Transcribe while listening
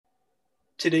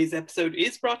Today's episode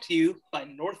is brought to you by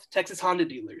North Texas Honda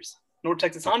Dealers. North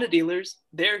Texas Honda Dealers,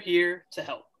 they're here to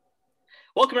help.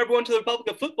 Welcome, everyone, to the Republic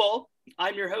of Football.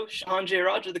 I'm your host, Shahan J.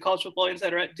 Roger, the college football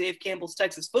insider at Dave Campbell's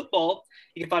Texas Football.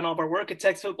 You can find all of our work at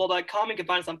texasfootball.com. You can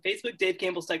find us on Facebook, Dave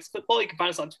Campbell's Texas Football. You can find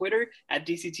us on Twitter at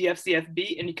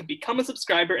DCTFCFB, and you can become a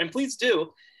subscriber, and please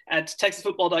do, at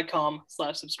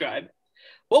texasfootball.com/subscribe.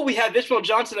 Well, we have Ishmael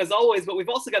Johnson as always, but we've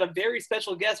also got a very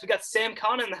special guest. We got Sam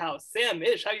Khan in the house. Sam,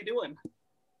 Ish, how you doing?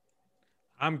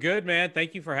 I'm good, man.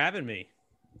 Thank you for having me.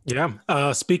 Yeah.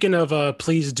 Speaking of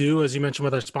please do, as you mentioned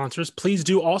with our sponsors, please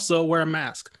do also wear a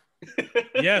mask.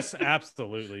 Yes,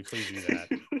 absolutely. Please do that.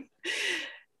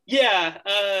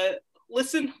 Yeah.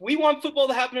 Listen, we want football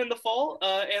to happen in the fall,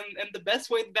 and the best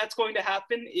way that's going to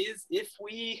happen is if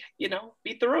we,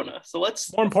 beat the Rona. So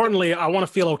More importantly, I want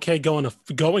to feel okay going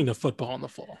to football in the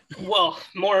fall. Well,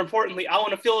 more importantly, I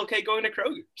want to feel okay going to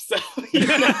Kroger. So,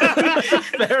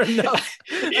 fair enough.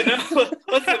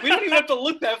 Listen, we don't even have to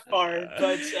look that far.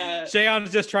 But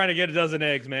Shayon's just trying to get a dozen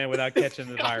eggs, man, without catching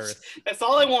the virus. That's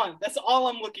all I want. That's all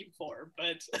I'm looking for.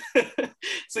 But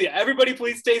so yeah, everybody,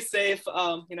 please stay safe.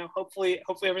 Hopefully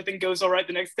everything goes all right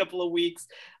the next couple of weeks.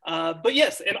 But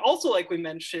yes, and also like we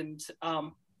mentioned,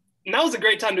 now is a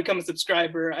great time to become a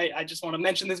subscriber. I just want to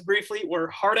mention this briefly. We're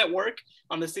hard at work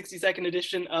on the 62nd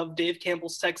edition of Dave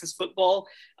Campbell's Texas Football.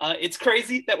 It's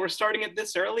crazy that we're starting it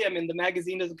this early. I mean, the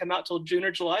magazine doesn't come out till June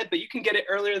or July, but you can get it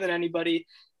earlier than anybody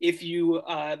if you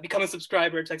become a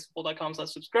subscriber at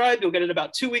texasfootball.com/subscribe. You'll get it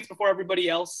about 2 weeks before everybody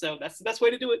else. So that's the best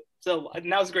way to do it. So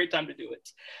now's a great time to do it.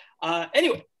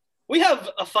 Anyway, we have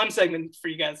a fun segment for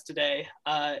you guys today.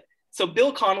 So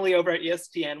Bill Connolly over at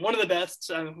ESPN, one of the best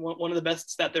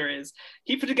that there is,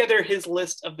 he put together his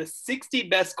list of the 60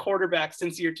 best quarterbacks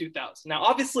since the year 2000. Now,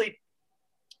 obviously,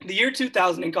 the year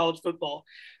 2000 in college football,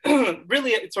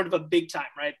 really it's sort of a big time,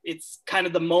 right? It's kind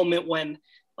of the moment when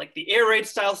like the air raid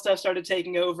style stuff started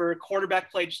taking over.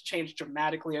 Quarterback play just changed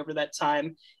dramatically over that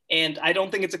time. And I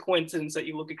don't think it's a coincidence that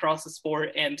you look across the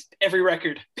sport and every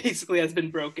record basically has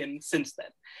been broken since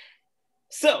then.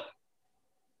 So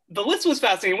the list was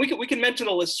fascinating. We can mention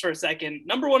the list for a second.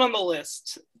 Number one on the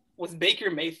list was Baker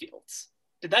Mayfield.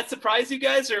 Did that surprise you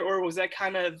guys, or was that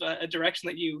kind of a direction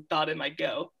that you thought it might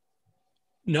go?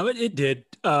 No, it did.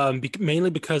 Mainly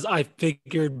because I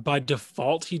figured by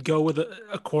default he'd go with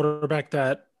a quarterback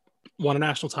that won a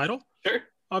national title. Sure.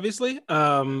 Obviously.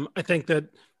 I think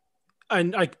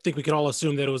we could all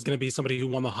assume that it was going to be somebody who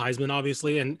won the Heisman,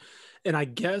 obviously. And I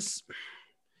guess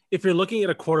if you're looking at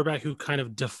a quarterback who kind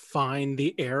of defined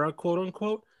the era, quote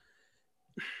unquote,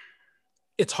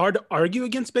 it's hard to argue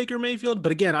against Baker Mayfield.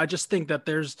 But again, I just think that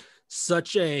there's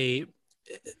such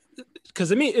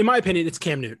because in my opinion, it's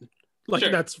Cam Newton. Like,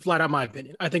 sure. That's flat out my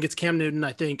opinion. I think it's Cam Newton.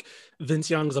 I think Vince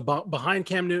Young's behind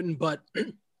Cam Newton, but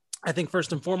I think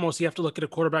first and foremost, you have to look at a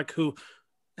quarterback who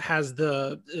has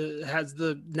the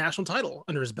national title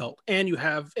under his belt, and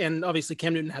obviously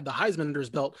Cam Newton had the Heisman under his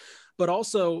belt, but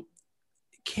also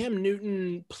Cam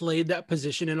Newton played that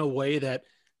position in a way that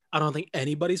I don't think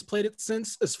anybody's played it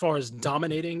since, as far as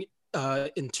dominating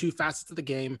in two facets of the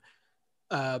game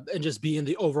and just being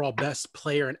the overall best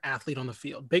player and athlete on the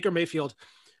field. Baker Mayfield,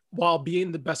 while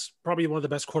being the best, probably one of the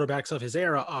best quarterbacks of his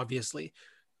era, obviously,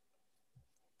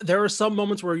 there are some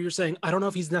moments where you're saying, I don't know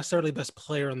if he's necessarily the best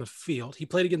player on the field. He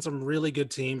played against some really good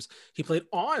teams. He played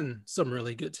on some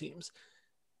really good teams.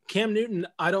 Cam Newton,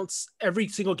 every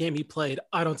single game he played,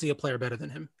 I don't see a player better than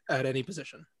him at any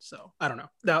position. So I don't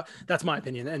know. That's my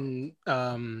opinion. And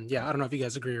I don't know if you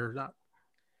guys agree or not.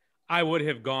 I would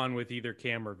have gone with either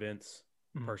Cam or Vince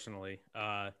personally.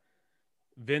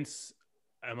 Vince,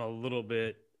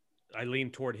 I lean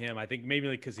toward him. I think maybe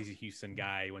because he's a Houston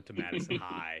guy. He went to Madison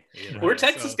High. We're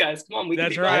Texas guys. Come on,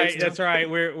 that's right. That's right.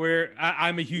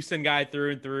 I'm a Houston guy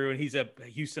through and through, and he's a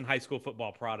Houston high school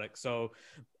football product. So,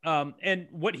 and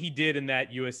what he did in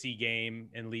that USC game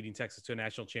and leading Texas to a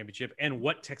national championship, and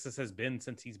what Texas has been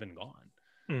since he's been gone.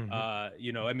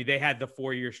 Mm-hmm. They had the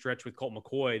 4-year stretch with Colt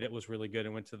McCoy that was really good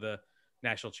and went to the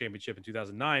national championship in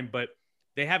 2009, but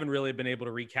they haven't really been able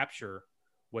to recapture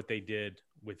what they did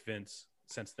with Vince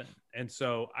since then. And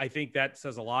so I think that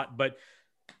says a lot. But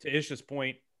to Ish's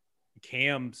point,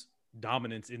 Cam's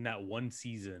dominance in that one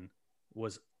season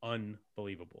was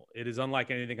unbelievable. It is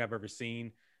unlike anything I've ever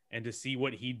seen. And to see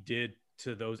what he did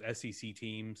to those SEC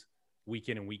teams week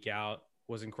in and week out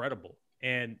was incredible.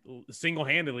 And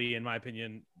single-handedly, in my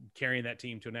opinion, carrying that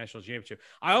team to a national championship.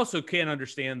 I also can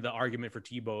understand the argument for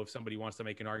Tebow if somebody wants to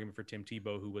make an argument for Tim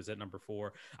Tebow, who was at number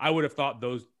 4. I would have thought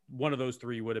one of those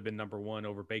three would have been number 1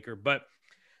 over Baker. But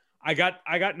I got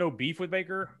no beef with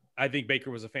Baker. I think Baker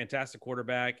was a fantastic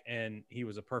quarterback, and he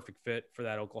was a perfect fit for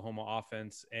that Oklahoma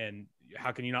offense. And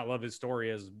how can you not love his story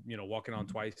as, walking on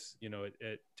twice,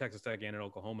 at Texas Tech and at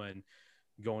Oklahoma and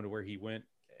going to where he went.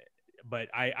 But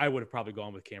I would have probably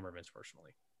gone with Cam Evans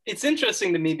personally. It's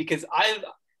interesting to me because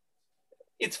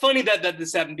it's funny that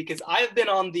this happened, because I've been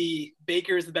on the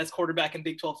Baker is the best quarterback in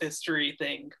Big 12 history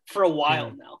thing for a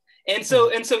while now. And so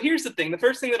here's the thing. The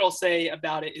first thing that I'll say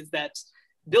about it is that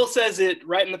Bill says it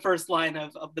right in the first line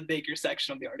of the Baker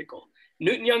section of the article.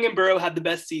 Newton, Young, and Burrow had the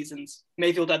best seasons.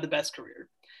 Mayfield had the best career.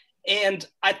 And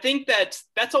I think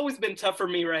that's always been tough for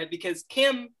me, right? Because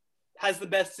Cam has the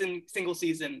best single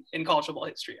season in college football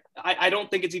history. I don't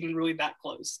think it's even really that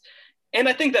close. And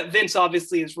I think that Vince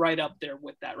obviously is right up there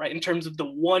with that, right? In terms of the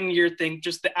 1 year thing,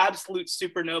 just the absolute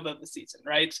supernova of the season,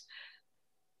 right?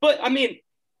 But I mean,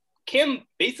 Cam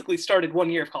basically started 1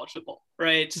 year of college football,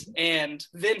 right? And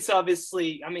Vince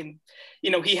obviously, I mean,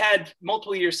 he had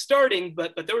multiple years starting,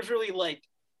 but there was really like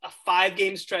a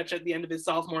 5-game stretch at the end of his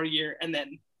sophomore year. And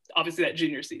then obviously that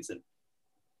junior season.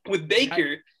 With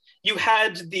Baker, you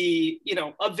had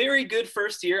a very good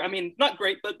first year. I mean, not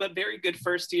great, but very good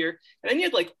first year. And then you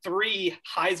had like 3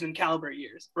 Heisman caliber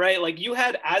years, right? Like you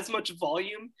had as much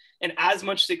volume and as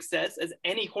much success as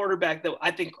any quarterback that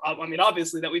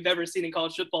obviously that we've ever seen in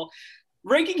college football.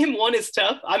 Ranking him 1 is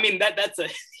tough. I mean, that's a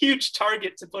huge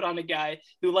target to put on a guy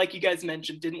who, like you guys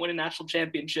mentioned, didn't win a national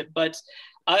championship. But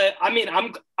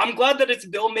I'm glad that it's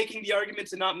Bill making the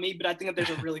arguments and not me, but I think that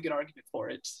there's a really good argument for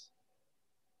it.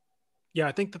 Yeah,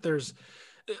 I think that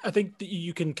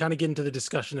you can kind of get into the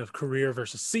discussion of career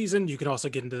versus season. You can also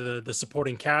get into the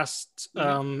supporting cast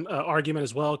argument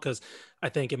as well, because I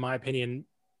think, in my opinion,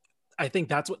 I think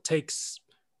that's what takes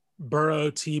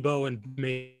Burrow, Tebow, and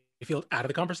Mayfield out of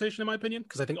the conversation, in my opinion,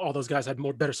 because I think all those guys had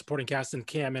better supporting cast than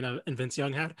Cam and Vince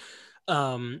Young had.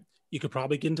 You could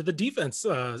probably get into the defense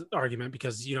argument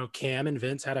because, Cam and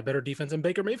Vince had a better defense than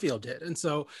Baker Mayfield did. And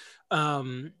so,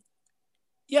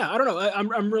 yeah, I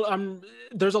don't know.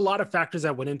 There's a lot of factors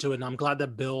that went into it, and I'm glad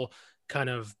that Bill kind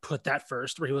of put that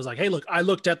first, where he was like, hey, look, I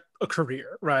looked at a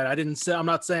career, right? I'm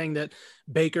not saying that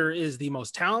Baker is the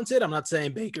most talented. I'm not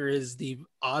saying Baker is the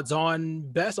odds on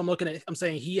best. I'm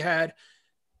saying he had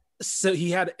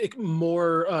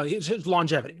more, it's just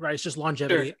longevity, right? It's just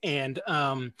longevity. Sure. And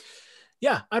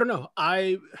yeah, I don't know.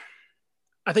 I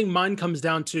think mine comes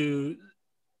down to,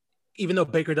 even though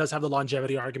Baker does have the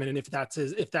longevity argument, and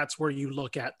if that's where you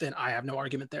look at, then I have no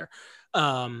argument there.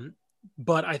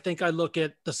 But I think I look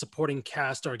at the supporting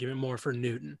cast argument more for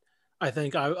Newton. I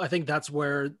think that's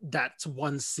where that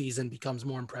 1 season becomes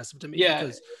more impressive to me. Yeah.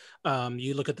 Because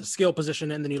you look at the skill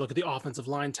position, and then you look at the offensive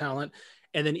line talent.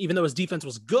 And then even though his defense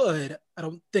was good, I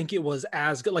don't think it was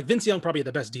as good. Like Vince Young probably had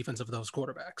the best defense of those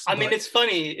quarterbacks. I mean, it's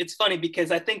funny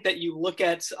because I think that you look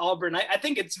at Auburn, I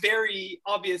think it's very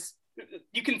obvious.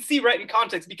 You can see right in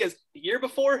context, because the year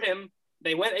before him,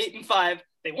 they went 8-5.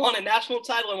 They won a national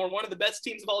title and were one of the best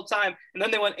teams of all time. And then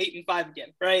they went 8-5 again.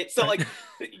 Right. So like,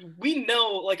 we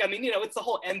know, like, I mean, it's the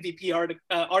whole MVP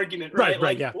argument, right?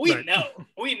 Right. Yeah.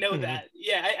 We know that.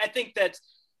 Yeah. I think that,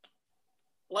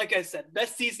 like I said,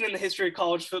 best season in the history of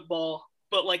college football.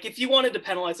 But like, if you wanted to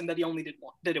penalize him that he only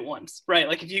did it once, right?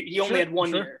 Like if he only had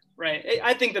 1 year, right?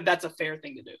 I think that that's a fair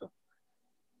thing to do.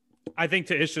 I think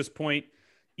to Ish's point,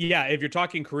 yeah, if you're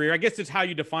talking career, I guess it's how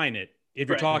you define it. If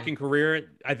you're talking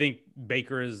career, I think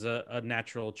Baker is a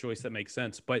natural choice that makes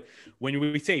sense. But when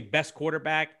we say best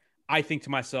quarterback, I think to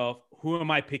myself, who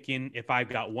am I picking if I've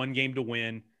got 1 game to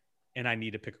win and I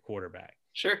need to pick a quarterback?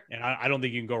 Sure. And I don't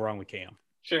think you can go wrong with Cam.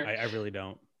 Sure. I really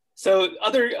don't. So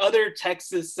other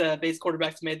Texas-based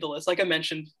quarterbacks made the list. Like I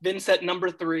mentioned, Vince at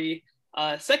number 3.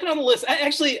 Second on the list, I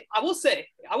will say,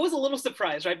 I was a little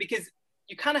surprised, right? Because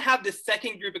you kind of have this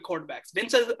second group of quarterbacks.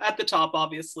 Vince is at the top,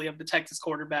 obviously, of the Texas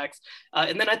quarterbacks.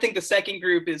 And then I think the second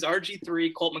group is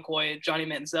RG3, Colt McCoy, Johnny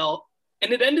Manziel.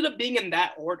 And it ended up being in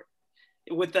that order,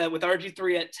 with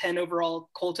RG3 at 10 overall,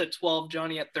 Colt at 12,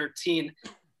 Johnny at 13.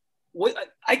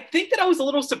 I think that I was a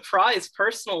little surprised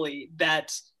personally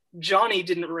that Johnny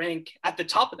didn't rank at the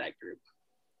top of that group.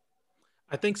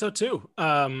 I think so too.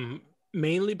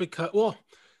 Mainly because, well,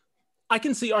 I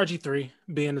can see RG3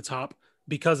 being the top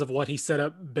because of what he set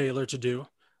up Baylor to do,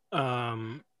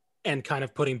 and kind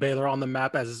of putting Baylor on the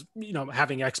map as,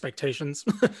 having expectations,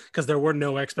 because there were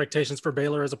no expectations for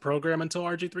Baylor as a program until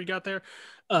RG3 got there.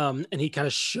 And he kind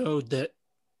of showed that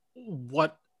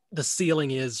what the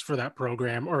ceiling is for that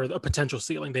program, or a potential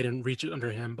ceiling. They didn't reach it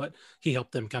under him, but he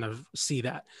helped them kind of see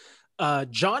that.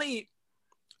 Johnny,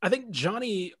 I think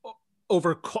Johnny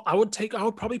over Colt, I would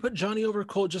probably put Johnny over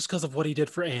Colt just because of what he did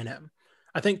for A&M.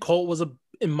 I think Colt was,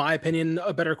 in my opinion,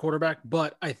 a better quarterback,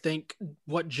 but I think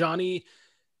what Johnny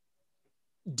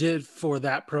did for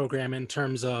that program in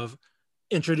terms of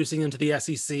introducing them to the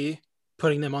SEC,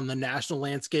 putting them on the national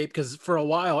landscape, because for a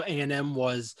while A&M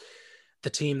was the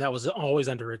team that was always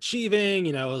underachieving.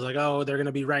 You know, it was like, oh, they're going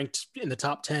to be ranked in the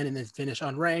top 10 and then finish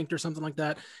unranked or something like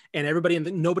that. And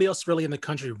nobody else really in the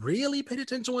country really paid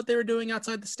attention to what they were doing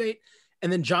outside the state.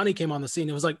 And then Johnny came on the scene.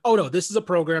 It was like, oh no, this is a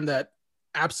program that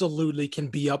absolutely can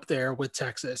be up there with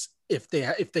Texas if they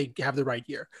have the right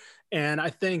year. And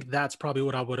I think that's probably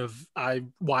what I would have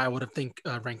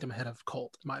ranked him ahead of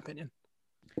Colt, in my opinion.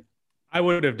 I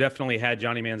would have definitely had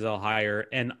Johnny Manziel higher.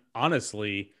 And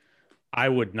honestly, I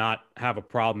would not have a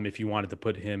problem if you wanted to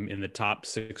put him in the top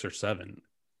 6 or 7,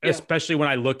 especially when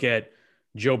I look at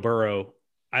Joe Burrow.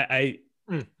 I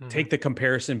take the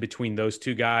comparison between those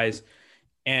two guys,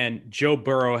 and Joe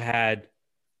Burrow had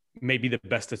maybe the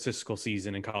best statistical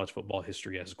season in college football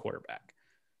history as a quarterback.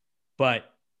 But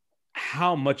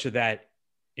how much of that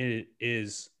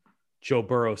is Joe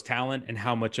Burrow's talent, and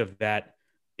how much of that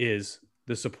is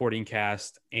the supporting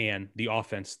cast and the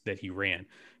offense that he ran?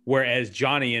 Whereas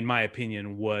Johnny, in my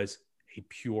opinion, was a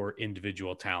pure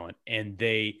individual talent, and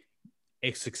they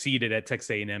succeeded at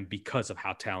Texas A&M because of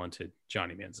how talented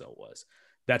Johnny Manziel was.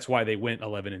 That's why they went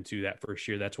 11-2 that first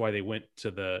year. That's why they went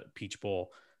to the Peach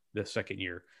Bowl the second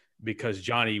year, because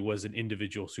Johnny was an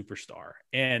individual superstar.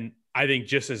 And I think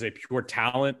just as a pure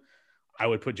talent, I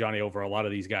would put Johnny over a lot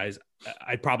of these guys.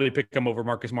 I'd probably pick him over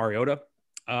Marcus Mariota.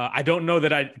 I don't know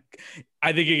that I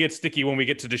think it gets sticky when we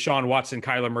get to Deshaun Watson,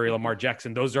 Kyler Murray, Lamar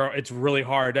Jackson. It's really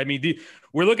hard. I mean,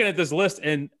 we're looking at this list,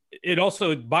 and it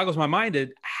also boggles my mind at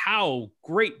how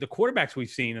great the quarterbacks we've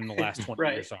seen in the last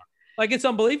 20 years are. Like, it's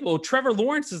unbelievable. Trevor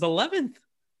Lawrence is 11th.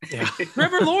 Yeah.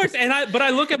 Trevor Lawrence. But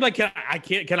I look at like,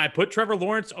 can I put Trevor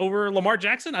Lawrence over Lamar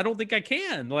Jackson? I don't think I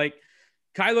can. Like,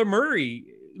 Kyler Murray,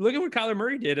 look at what Kyler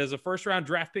Murray did as a first round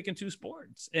draft pick in 2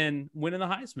 sports and winning the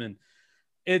Heisman.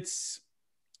 It's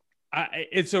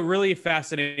a really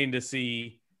fascinating to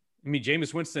see. I mean,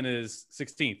 Jameis Winston is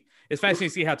 16th. It's fascinating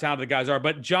to see how talented the guys are,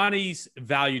 but Johnny's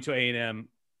value to A&M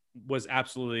was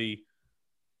absolutely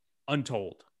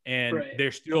untold, and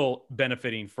they're still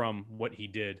benefiting from what he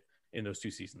did in those 2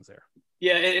 seasons there.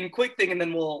 Yeah, and quick thing, and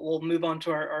then we'll move on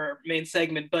to our main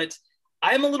segment, but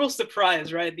I'm a little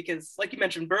surprised, right? Because like you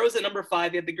mentioned, Burrow's at number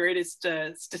 5. He had the greatest,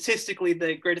 statistically,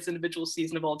 the greatest individual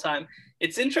season of all time.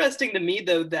 It's interesting to me,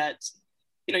 though, that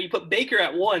you know, you put Baker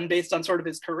at 1 based on sort of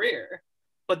his career,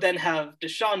 but then have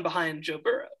Deshaun behind Joe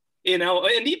Burrow, you know,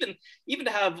 and even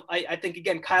to have, I think,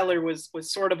 again, Kyler was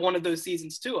sort of one of those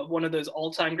seasons too, of one of those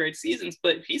all-time great seasons,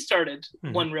 but he started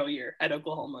one real year at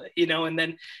Oklahoma, you know, and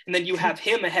then you have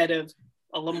him ahead of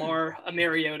a Lamar, a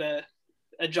Mariota,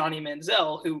 a Johnny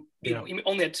Manziel, who, you know, he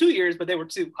only had 2 years, but they were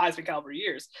 2 Heisman caliber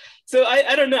years. So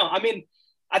I don't know. I mean,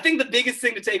 I think the biggest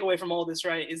thing to take away from all this,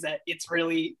 right, is that it's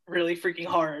really, really freaking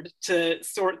hard to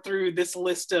sort through this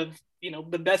list of, you know,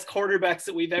 the best quarterbacks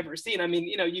that we've ever seen. I mean,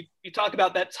 you know, you talk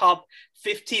about that top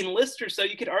 15 list or so,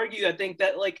 you could argue, I think,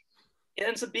 that like it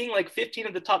ends up being like 15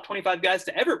 of the top 25 guys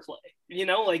to ever play, you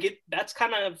know, like that's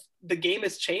kind of, the game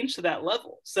has changed to that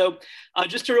level. So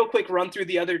just a real quick run through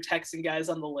the other Texan guys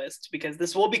on the list, because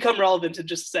this will become relevant in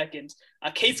just a second.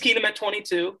 Case Keenum at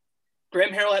 22,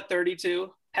 Graham Harrell at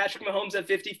 32, Patrick Mahomes at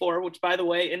 54, which, by the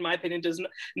way, in my opinion,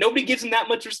 nobody gives him that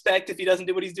much respect if he doesn't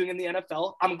do what he's doing in the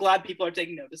NFL. I'm glad people are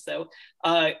taking notice, though.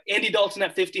 Andy Dalton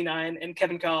at 59 and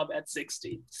Kevin Kolb at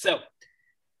 60. So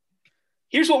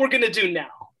here's what we're going to do now.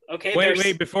 Okay.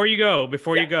 Wait, before you go,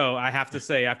 I have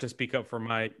to speak up for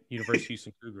my University of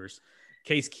Houston Cougars.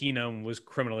 Case Keenum was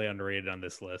criminally underrated on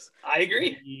this list. I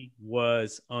agree. He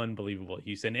was unbelievable at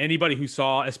Houston. Anybody who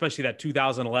saw, especially that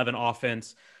 2011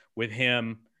 offense with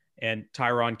him and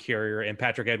Tyron Carrier and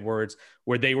Patrick Edwards,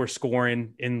 where they were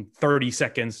scoring in 30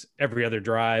 seconds every other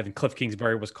drive, and Cliff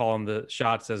Kingsbury was calling the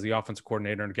shots as the offensive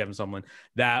coordinator under Kevin Sumlin.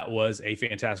 That was a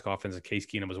fantastic offense, and Case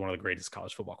Keenum was one of the greatest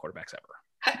college football quarterbacks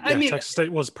ever. I mean, Texas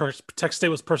State was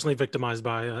personally victimized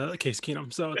by Case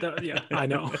Keenum, so I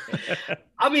know.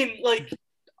 I mean, like,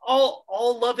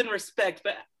 all love and respect,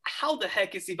 but how the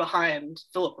heck is he behind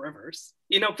Phillip Rivers?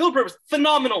 You know, Phillip Rivers,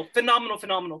 phenomenal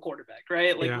quarterback,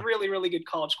 right? Like, really, really good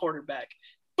college quarterback.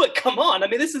 But come on, I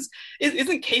mean,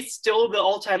 isn't Case still the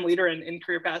all-time leader in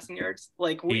career passing yards?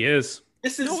 Like, he is.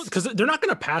 This is because they're not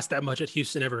going to pass that much at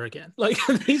Houston ever again. Like,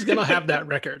 he's going to have that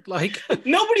record. Like,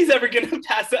 nobody's ever going to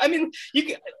pass it. I mean,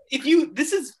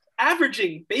 this is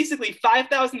averaging basically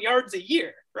 5,000 yards a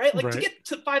year, right? Like, to get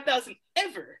to 5,000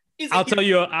 ever. I'll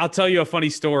tell you a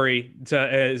funny story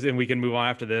and we can move on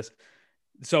after this.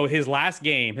 So his last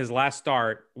game, his last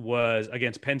start was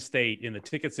against Penn State in the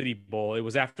Ticket City Bowl. It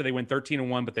was after they went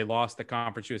 13-1, but they lost the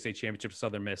Conference USA Championship to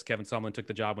Southern Miss. Kevin Sumlin took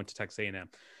the job, went to Texas A&M.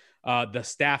 The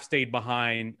staff stayed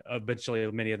behind. Eventually,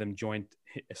 many of them joined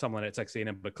Sumlin at Texas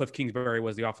A&M, but Cliff Kingsbury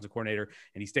was the offensive coordinator,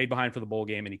 and he stayed behind for the bowl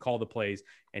game, and he called the plays,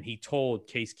 and he told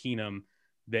Case Keenum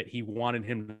that he wanted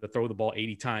him to throw the ball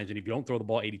 80 times, and if you don't throw the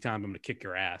ball 80 times, I'm going to kick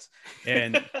your ass.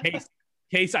 And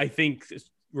Case, I think,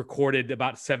 recorded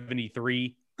about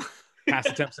 73 pass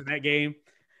attempts in that game.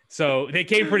 So they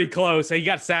came pretty close. He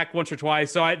got sacked once or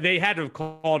twice. So they had to have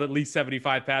called at least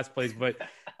 75 pass plays, but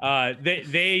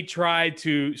they tried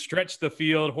to stretch the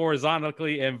field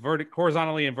horizontally and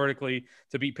vertically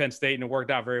to beat Penn State, and it worked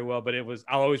out very well. But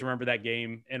I'll always remember that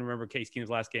game and remember Case Keenum's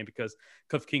last game because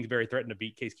Cliff Kingsbury threatened to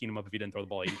beat Case Keenum up if he didn't throw the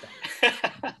ball 80 times.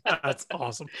 That's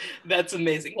awesome. That's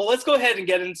amazing. Well, let's go ahead and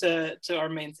get into our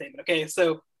main statement. Okay,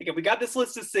 so again, we got this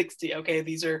list of 60. Okay,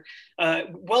 these are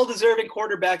well-deserving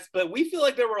quarterbacks, but we feel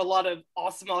like there were a lot of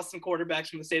awesome quarterbacks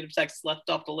from the state of Texas left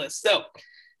off the list. So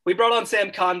we brought on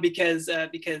Sam Khan because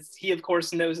he, of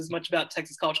course, knows as much about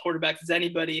Texas college quarterbacks as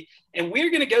anybody. And we're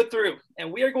going to go through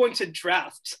and we are going to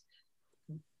draft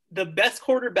the best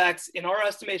quarterbacks in our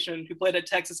estimation who played at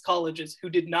Texas colleges who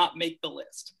did not make the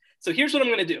list. So here's what I'm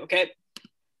going to do. Okay.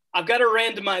 I've got a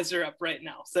randomizer up right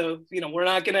now. So, we're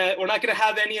not going to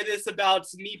have any of this about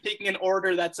me picking an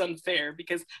order that's unfair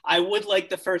because I would like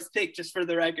the first pick just for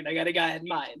the record. I got a guy in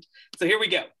mind. So here we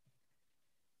go.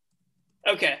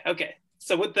 Okay.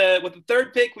 So with the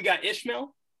third pick, we got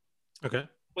Ishmael. Okay.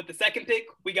 With the second pick,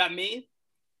 we got me.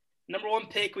 Number one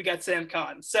pick, we got Sam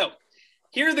Khan. So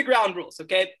here are the ground rules,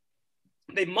 okay?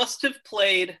 They must have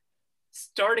played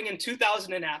starting in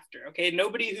 2000 and after, okay?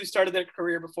 Nobody who started their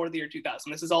career before the year 2000.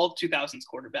 This is all 2000s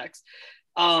quarterbacks.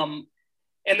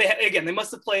 And they must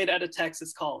have played at a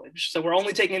Texas college. So we're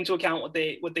only taking into account what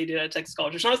they did at Texas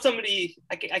college. There's not somebody,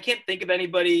 I can't think of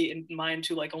anybody in mind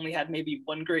who only had maybe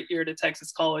one great year at a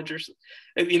Texas college or,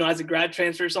 as a grad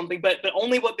transfer or something, but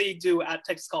only what they do at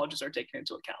Texas colleges are taken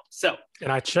into account. So.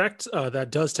 And I checked, that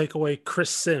does take away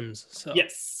Chris Sims. So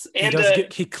yes. And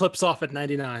he clips off at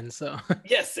 99. So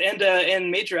yes. And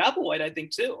Major Applewhite, I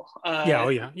think too.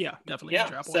 Yeah. Definitely. Yeah.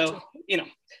 Major Applewhite so,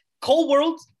 Cole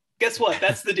World, guess what?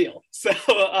 That's the deal.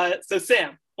 So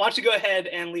Sam, why don't you go ahead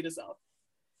and lead us off?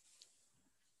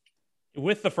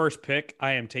 With the first pick,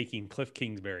 I am taking Cliff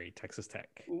Kingsbury, Texas Tech.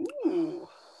 Ooh.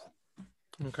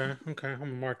 Okay. I'm gonna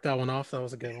mark that one off. That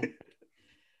was a good one.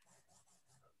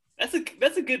 That's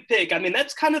a good pick. I mean,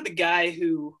 that's kind of the guy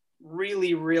who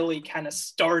really, really kind of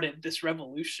started this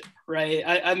revolution, right?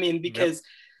 I mean, because. Yep.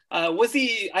 Was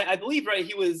he, I believe, right,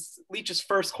 he was Leach's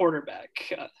first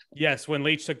quarterback. Yes, when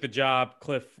Leach took the job,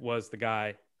 Cliff was the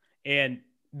guy. And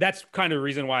that's kind of the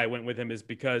reason why I went with him is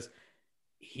because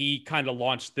he kind of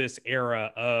launched this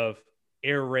era of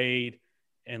air raid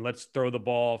and let's throw the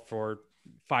ball for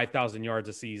 5,000 yards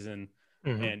a season.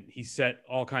 Mm-hmm. And he set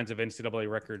all kinds of NCAA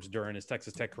records during his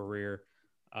Texas Tech career.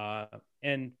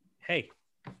 And, hey,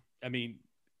 I mean,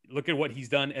 look at what he's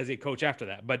done as a coach after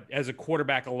that. But as a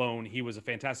quarterback alone, he was a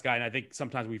fantastic guy. And I think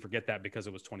sometimes we forget that because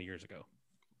it was 20 years ago.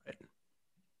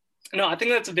 No, I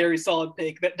think that's a very solid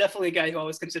pick. That definitely a guy who I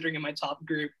was considering in my top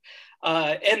group.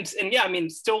 And yeah, I mean,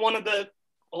 still one of the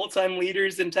all-time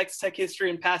leaders in Texas Tech history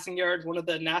in passing yards, one of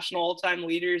the national all-time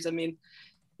leaders. I mean,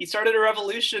 he started a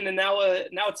revolution, and now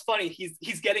it's funny.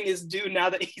 He's getting his due now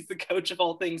that he's the coach of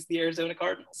all things, the Arizona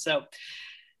Cardinals. So.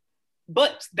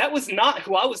 But that was not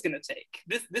who I was going to take.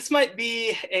 This might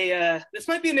be an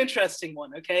interesting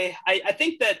one. Okay, I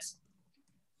think that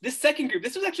this second group,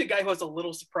 this was actually a guy who I was a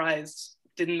little surprised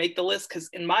didn't make the list because,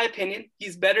 in my opinion,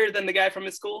 he's better than the guy from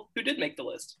his school who did make the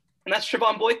list, and that's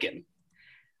Trevone Boykin.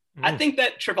 I think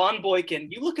that Trevone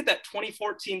Boykin. You look at that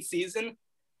 2014 season,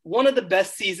 one of the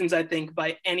best seasons I think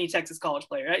by any Texas college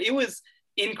player. Right? It was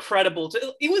incredible.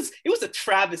 It was a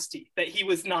travesty that he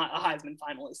was not a Heisman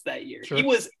finalist that year. Sure. He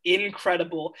was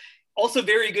incredible. Also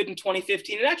very good in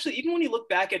 2015. And actually, even when you look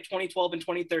back at 2012 and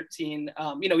 2013,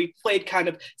 he played kind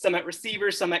of some at receiver,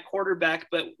 some at quarterback,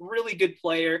 but really good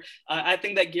player. I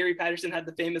think that Gary Patterson had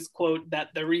the famous quote that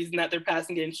the reason that their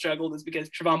passing game struggled is because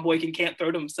Trevone Boykin can't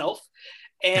throw to himself.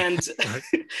 And,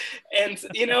 and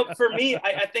for me,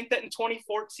 I think that in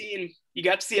 2014, you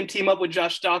got to see him team up with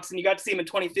Josh Doctson. You got to see him in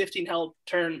 2015 help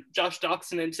turn Josh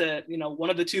Doctson into,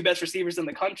 one of the two best receivers in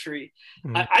the country.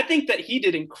 Mm-hmm. I think that he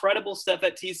did incredible stuff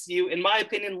at TCU. In my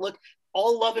opinion, look,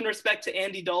 all love and respect to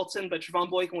Andy Dalton, but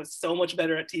Trevone Boykin was so much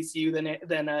better at TCU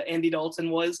than Andy Dalton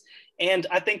was. And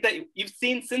I think that you've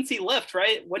seen since he left,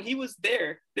 right? When he was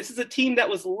there, this is a team that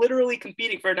was literally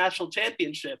competing for a national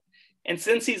championship. And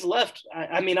since he's left,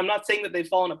 I mean, I'm not saying that they've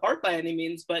fallen apart by any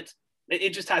means, but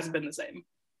It just hasn't been the same.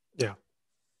 Yeah.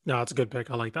 No, that's a good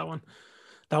pick. I like that one.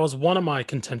 That was one of my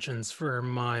contentions for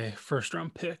my first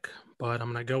round pick, but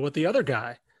I'm going to go with the other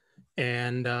guy.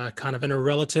 And kind of in a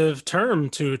relative term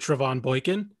to Trevone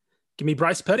Boykin, give me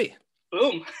Bryce Petty.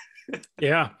 Boom.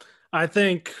 Yeah. I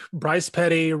think Bryce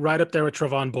Petty right up there with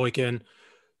Trevone Boykin.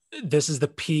 This is the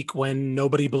peak when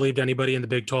nobody believed anybody in the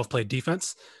Big 12 played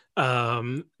defense.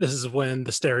 This is when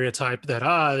the stereotype that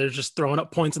they're just throwing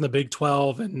up points in the Big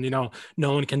 12 and no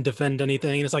one can defend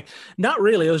anything. And it's like, not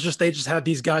really. It was just they just had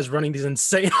these guys running these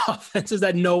insane offenses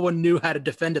that no one knew how to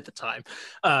defend at the time.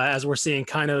 As we're seeing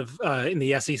kind of in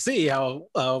the SEC, how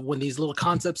when these little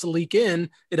concepts leak in,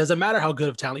 it doesn't matter how good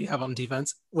of talent you have on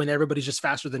defense when everybody's just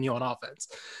faster than you on offense.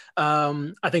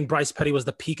 I think Bryce Petty was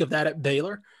the peak of that at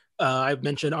Baylor. I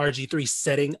mentioned RG3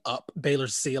 setting up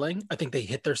Baylor's ceiling. I think they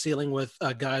hit their ceiling with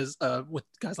guys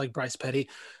like Bryce Petty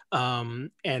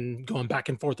and going back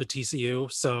and forth with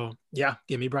TCU. So yeah,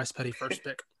 give me Bryce Petty first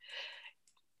pick.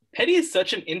 Petty is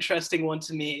such an interesting one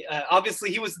to me.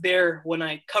 Obviously, he was there when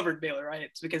I covered Baylor, right?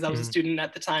 It's because I was a student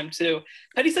at the time too.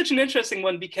 Petty's such an interesting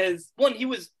one because one, he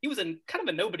was a kind of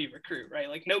a nobody recruit, right?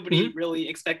 Like nobody really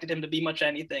expected him to be much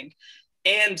anything,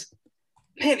 and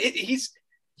man, he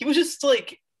was just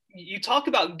like. You talk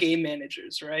about game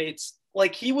managers, right?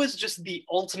 Like he was just the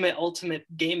ultimate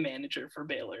game manager for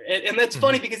Baylor. And that's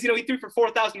funny because, he threw for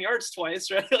 4,000 yards twice,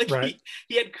 right? Like right.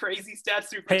 He had crazy stats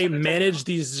through. Hey, manage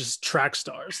these just track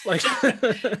stars. Like,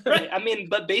 right. I mean,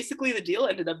 but basically the deal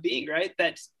ended up being, right,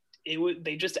 that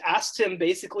they just asked him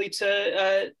basically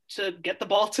to get the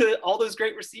ball to all those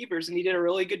great receivers. And he did a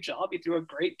really good job. He threw a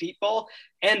great deep ball.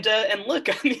 And look,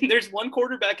 I mean, there's one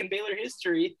quarterback in Baylor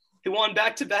history who won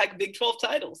back-to-back Big 12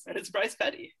 titles, and it's Bryce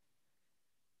Petty.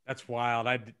 That's wild.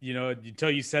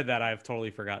 Until you said that, I've totally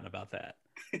forgotten about that.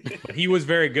 But he was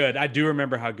very good. I do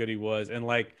remember how good he was. And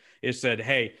like it said,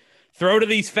 hey, throw to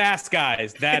these fast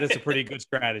guys. That is a pretty good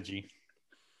strategy.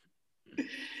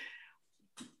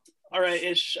 All right,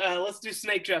 Ish. Let's do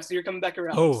snake draft. So you're coming back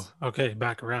around. Oh, okay.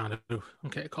 Back around. Ooh,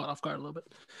 okay. Caught off guard a little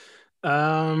bit.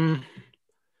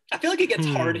 I feel like it gets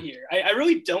hard here. I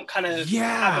really don't kind of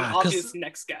have an obvious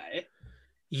next guy.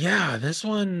 Yeah, this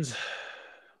one's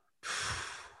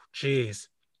jeez.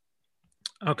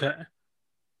 Okay.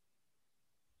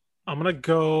 I'm gonna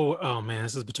go. Oh man,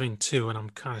 this is between two, and I'm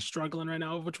kind of struggling right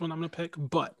now of which one I'm gonna pick,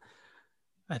 but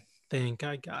I think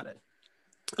I got it.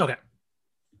 Okay.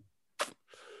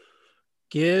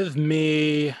 Give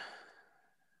me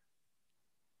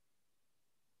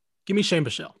Shane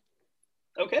Buechele.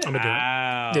 Okay. I'm gonna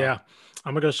do it. Yeah,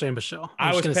 I'm gonna go Shane Buechele.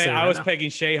 I was pegging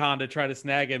Shehan to try to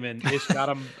snag him, and Ish got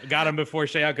him before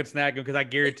Shehan could snag him because I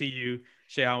guarantee you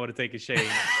Shehan would have taken Shane.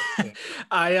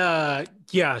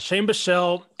 Shane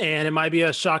Buechele, and it might be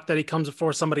a shock that he comes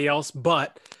before somebody else,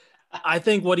 but I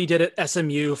think what he did at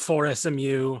SMU for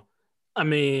SMU, I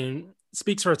mean,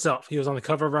 speaks for itself. He was on the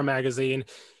cover of our magazine.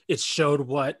 It showed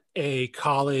what a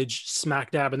college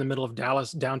smack dab in the middle of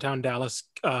Dallas, downtown Dallas,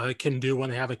 can do when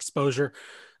they have exposure.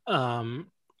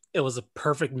 It was a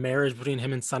perfect marriage between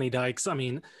him and Sonny Dykes. I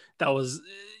mean,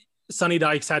 Sonny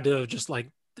Dykes had to have just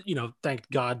thank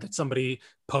God that somebody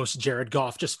post Jared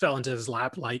Goff just fell into his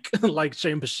lap like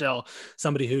Shane Buechele,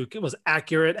 somebody who was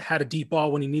accurate, had a deep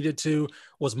ball when he needed to,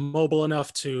 was mobile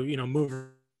enough to, move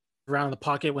around the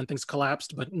pocket when things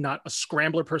collapsed, but not a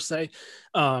scrambler per se.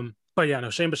 But yeah, no,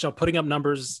 Shane Buechele putting up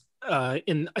numbers I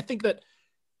think that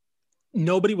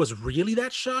nobody was really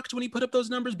that shocked when he put up those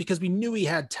numbers because we knew he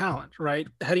had talent, right?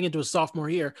 Heading into his sophomore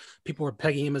year, people were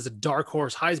pegging him as a dark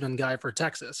horse Heisman guy for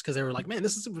Texas because they were like, man,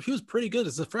 he was pretty good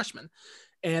as a freshman.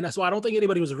 And so I don't think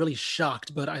anybody was really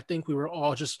shocked, but I think we were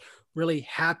all just really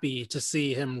happy to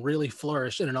see him really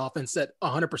flourish in an offense that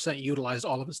 100% utilized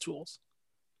all of his tools.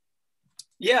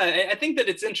 Yeah, I think that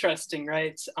it's interesting,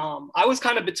 right? I was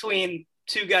kind of between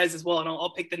two guys as well, and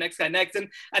I'll pick the next guy next. And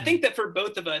I think that for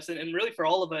both of us, and really for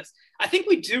all of us, I think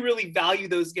we do really value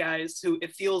those guys who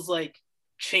it feels like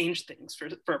change things for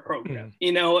a program.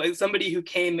 Somebody who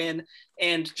came in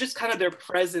and just kind of their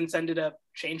presence ended up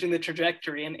changing the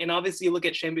trajectory. And obviously you look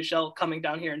at Shane Buechele coming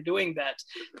down here and doing that.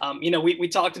 We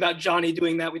talked about Johnny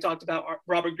doing that. We talked about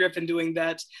Robert Griffin doing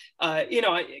that.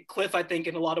 Cliff, I think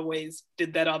in a lot of ways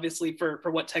did that obviously for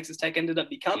what Texas Tech ended up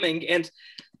becoming. And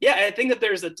yeah, I think that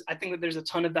there's a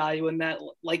ton of value in that.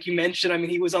 Like you mentioned, I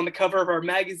mean, he was on the cover of our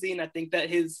magazine. I think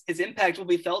that his impact will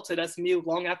be felt at SMU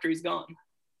long after he's gone.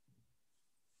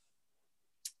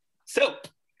 So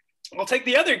I'll take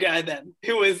the other guy then,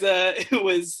 who was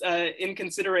in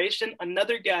consideration.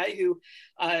 Another guy who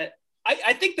I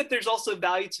think that there's also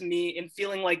value to me in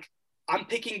feeling like I'm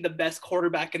picking the best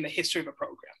quarterback in the history of a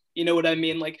program, You know what I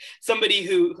mean? Like somebody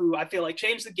who I feel like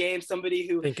changed the game, somebody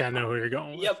who I think I know who you're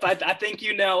going with. Yep, I think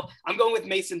you know. I'm going with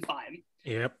Mason Fine.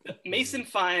 Yep. Mason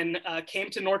Fine came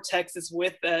to North Texas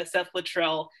with Seth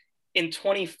Littrell in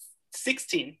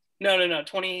 2016. No,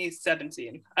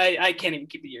 2017. I can't even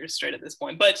keep the years straight at this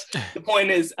point. But the point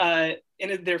is,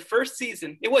 in their first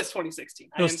season, it was 2016.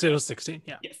 It was 16,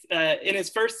 yeah. Yes. In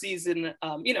his first season,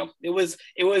 it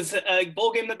was a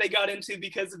bowl game that they got into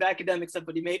because of academic stuff,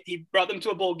 but he brought them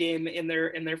to a bowl game in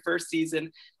their first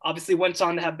season. Obviously went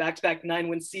on to have back-to-back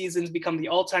 9-win seasons, become the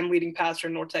all-time leading passer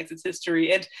in North Texas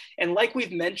history. And like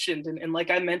we've mentioned, and like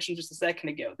I mentioned just a second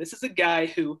ago, this is a guy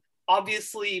who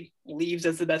obviously leaves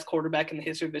as the best quarterback in the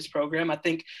history of this program. I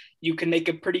think you can make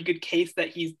a pretty good case that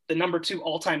he's the number 2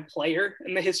 all-time player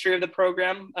in the history of the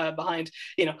program, behind,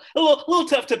 a little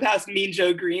tough to pass Mean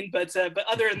Joe Green, but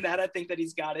other than that, I think that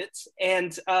he's got it.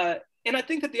 And I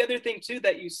think that the other thing too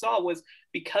that you saw was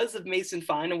because of Mason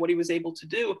Fine and what he was able to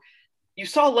do, you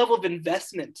saw a level of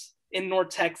investment in North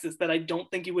Texas that I don't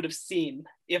think you would have seen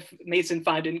if Mason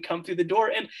Fine didn't come through the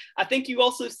door. And I think you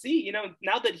also see,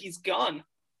 now that he's gone,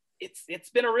 it's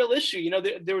been a real issue.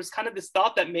 There was kind of this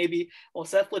thought that maybe,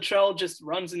 Seth Littrell just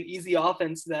runs an easy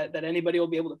offense that anybody will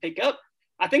be able to pick up.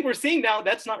 I think we're seeing now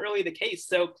that's not really the case.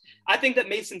 So I think that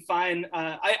Mason Fine,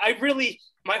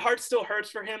 my heart still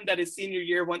hurts for him that his senior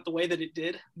year went the way that it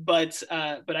did. But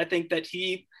I think that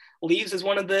he leaves as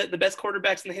one of the best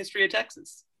quarterbacks in the history of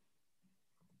Texas.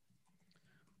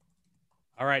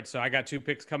 All right. So I got 2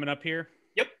 picks coming up here.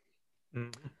 Yep.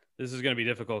 Mm-hmm. This is going to be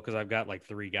difficult because I've got like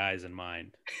 3 guys in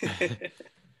mind.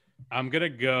 I'm going to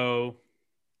go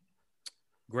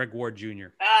Greg Ward Jr.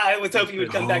 I was hoping you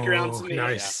would come back around to me.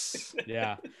 Nice.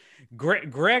 Yeah.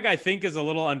 Greg, I think, is a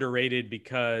little underrated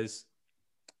because,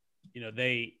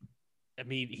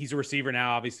 he's a receiver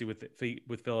now, obviously, with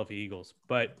Philadelphia Eagles,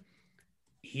 but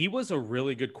he was a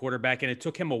really good quarterback, and it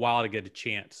took him a while to get a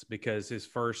chance because his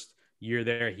first year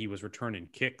there, he was returning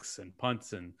kicks and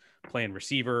punts and playing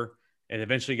receiver, and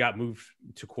eventually got moved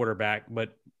to quarterback,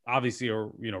 but obviously a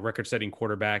record-setting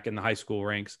quarterback in the high school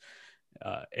ranks,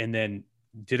 and then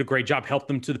did a great job, helped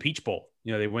them to the Peach Bowl.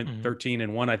 They went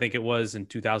 13-1, I think it was, in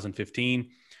 2015,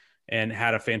 and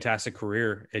had a fantastic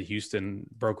career at Houston,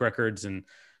 broke records and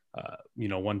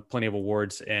won plenty of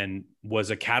awards, and was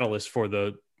a catalyst for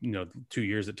the 2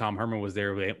 years that Tom Herman was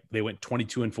there. They went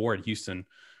 22-4 at Houston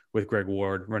with Greg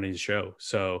Ward running the show.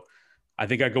 So I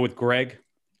think I go with Greg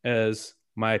as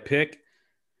my pick.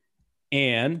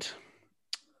 And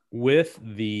with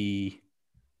the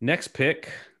next pick,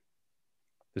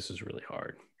 this is really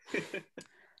hard.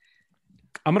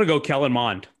 I'm going to go Kellen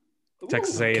Mond,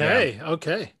 Texas A&M.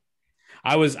 Okay.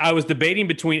 I was debating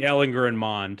between Ehlinger and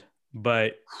Mond,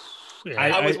 but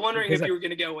I was wondering if you were going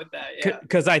to go with that. Yeah.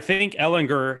 Because I think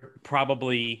Ehlinger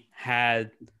probably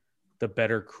had the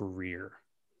better career.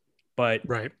 But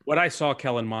what I saw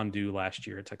Kellen Mond do last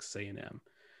year at Texas A&M,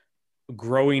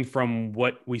 growing from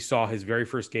what we saw his very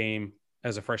first game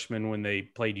as a freshman when they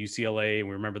played UCLA, and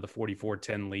we remember the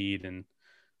 44-10 lead and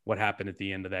what happened at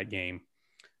the end of that game.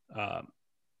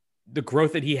 The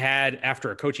growth that he had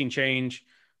after a coaching change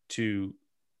to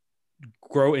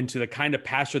grow into the kind of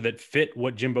passer that fit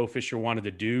what Jimbo Fisher wanted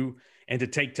to do, and to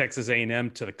take Texas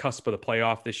A&M to the cusp of the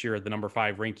playoff this year at the number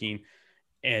 5 ranking,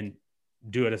 and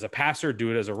do it as a passer,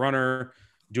 do it as a runner,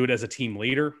 do it as a team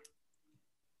leader.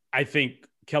 I think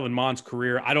Kellen Mond's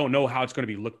career, I don't know how it's going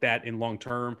to be looked at in long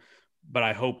term, but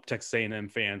I hope Texas A&M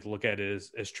fans look at it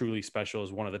as truly special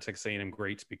as one of the Texas A&M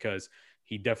greats, because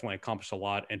he definitely accomplished a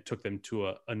lot and took them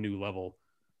to a new level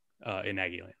in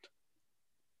Aggieland.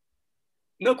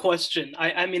 No question.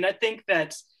 I mean, I think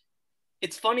that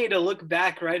it's funny to look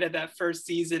back right at that first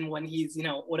season when he's,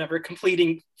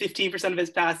 completing 15% of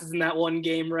his passes in that one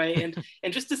game, right?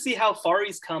 And just to see how far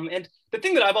he's come. And the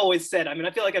thing that I've always said, I mean,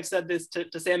 I feel like I've said this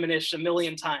to Sam and Ish a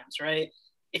million times, right?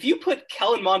 If you put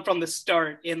Kellen Mond from the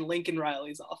start in Lincoln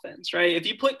Riley's offense, right? If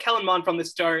you put Kellen Mond from the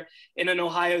start in an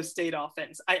Ohio State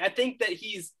offense, I think that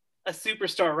he's a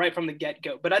superstar right from the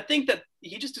get-go. But I think that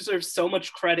he just deserves so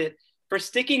much credit for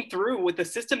sticking through with a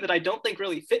system that I don't think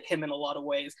really fit him in a lot of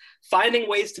ways, finding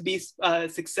ways to be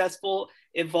successful,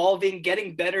 evolving,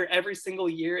 getting better every single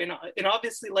year. And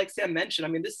obviously, like Sam mentioned, I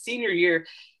mean, this senior year,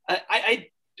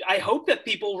 I hope that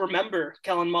people remember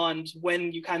Kellen Mond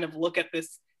when you kind of look at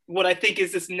this, what I think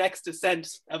is this next ascent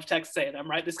of Texas A&M,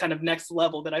 right? This kind of next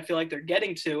level that I feel like they're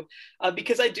getting to,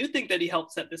 because I do think that he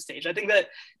helped set the stage. I think that,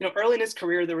 early in his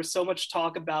career, there was so much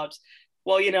talk about,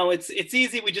 well, it's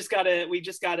easy. We just gotta,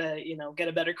 get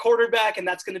a better quarterback, and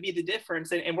that's going to be the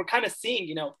difference. And we're kind of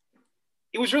seeing,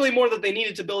 it was really more that they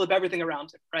needed to build up everything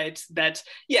around him, right? That,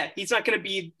 yeah, he's not going to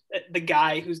be the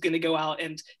guy who's going to go out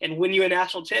and win you a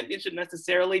national championship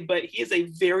necessarily, but he is a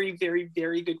very, very,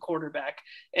 very good quarterback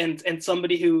and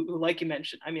somebody who, like you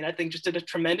mentioned, I mean, I think just did a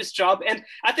tremendous job. And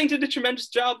I think did a tremendous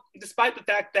job despite the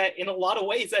fact that in a lot of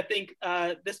ways, I think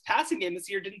this passing game this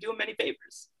year didn't do him any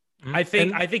favors. I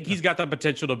think he's got the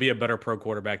potential to be a better pro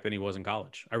quarterback than he was in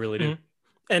college. I really do.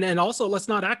 And also, let's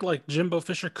not act like Jimbo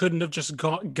Fisher couldn't have just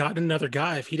got another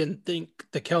guy if he didn't think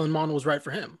that Kellen Mond was right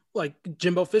for him. Like,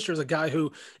 Jimbo Fisher is a guy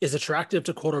who is attractive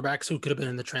to quarterbacks who could have been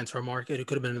in the transfer market, who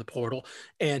could have been in the portal,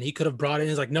 and he could have brought in.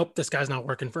 He's like, nope, this guy's not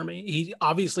working for me. He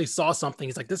obviously saw something.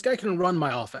 He's like, this guy can run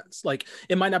my offense. Like,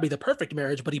 it might not be the perfect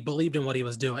marriage, but he believed in what he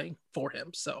was doing for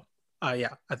him. So, I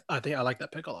think I like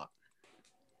that pick a lot.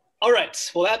 All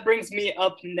right. Well, that brings me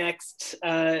up next.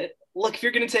 Look, if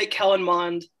you're going to take Kellen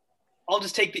Mond, I'll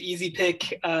just take the easy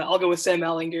pick. I'll go with Sam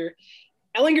Ehlinger.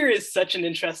 Ehlinger is such an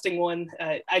interesting one.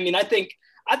 I mean, I think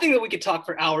that we could talk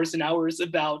for hours and hours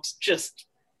about just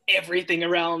everything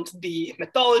around the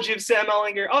mythology of Sam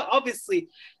Ehlinger. Obviously,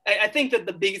 I think that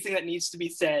the biggest thing that needs to be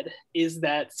said is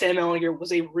that Sam Ehlinger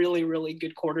was a really, really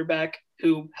good quarterback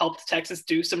who helped Texas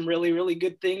do some really, really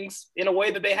good things in a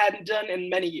way that they hadn't done in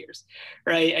many years,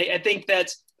 right? I think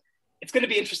that it's going to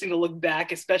be interesting to look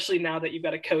back, especially now that you've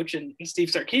got a coach in Steve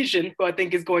Sarkisian, who I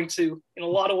think is going to, in a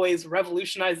lot of ways,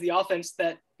 revolutionize the offense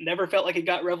that never felt like it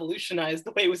got revolutionized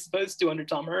the way it was supposed to under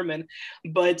Tom Herman.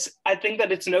 But I think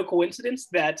that it's no coincidence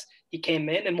that he came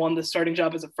in and won the starting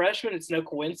job as a freshman. It's no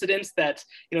coincidence that,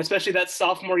 especially that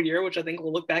sophomore year, which I think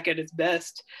we'll look back at his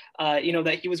best,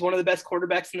 that he was one of the best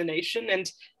quarterbacks in the nation.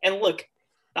 And look,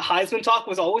 the Heisman talk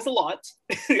was always a lot.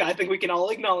 I think we can all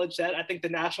acknowledge that. I think the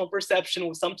national perception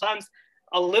was sometimes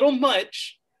a little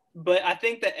much, but I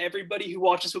think that everybody who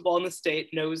watches football in the state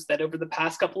knows that over the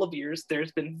past couple of years,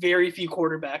 there's been very few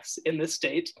quarterbacks in this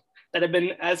state that have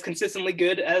been as consistently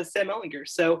good as Sam Ehlinger.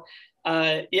 So,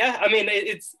 I mean,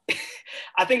 it's,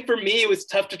 I think for me, it was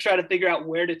tough to try to figure out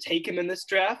where to take him in this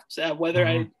draft, whether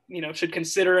I should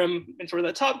consider him in sort of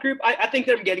the top group. I think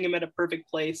that I'm getting him at a perfect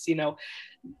place,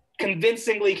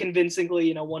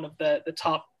 convincingly, one of the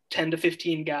top 10 to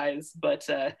 15 guys, but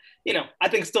I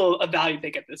think still a value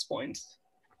pick at this point.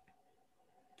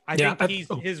 I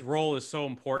think his role is so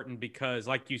important because,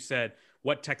 like you said,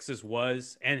 what Texas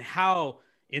was and how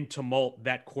in tumult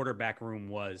that quarterback room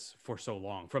was for so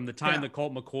long. From the time that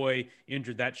Colt McCoy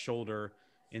injured that shoulder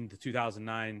in the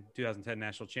 2009-2010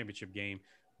 national championship game,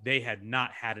 they had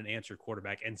not had an answered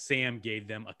quarterback, and Sam gave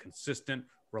them a consistent,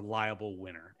 reliable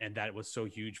winner, and that was so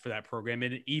huge for that program.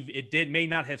 And it may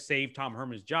not have saved Tom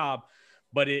Herman's job,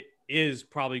 but it is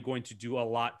probably going to do a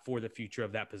lot for the future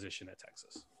of that position at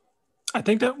Texas. I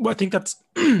think that's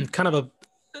kind of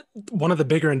one of the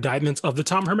bigger indictments of the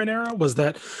Tom Herman era was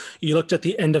that you looked at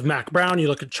the end of Mac Brown, you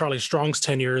look at Charlie Strong's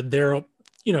tenure there.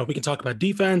 We can talk about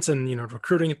defense and,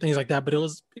 recruiting and things like that, but it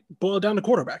was boiled down to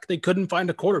quarterback. They couldn't find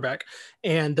a quarterback.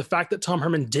 And the fact that Tom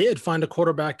Herman did find a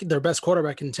quarterback, their best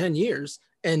quarterback in 10 years,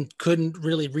 and couldn't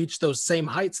really reach those same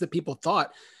heights that people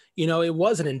thought, it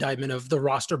was an indictment of the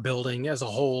roster building as a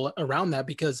whole around that,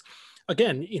 because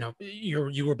again,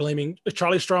 you were blaming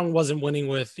Charlie Strong wasn't winning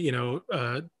with,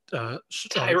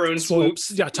 Tyrone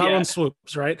Swoops. Yeah, Tyrone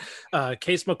Swoops, right?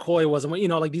 Case McCoy wasn't,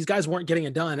 like these guys weren't getting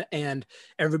it done. And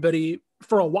everybody,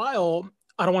 for a while,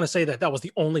 I don't want to say that was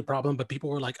the only problem, but people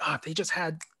were like, if they just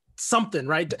had something,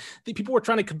 right? The people were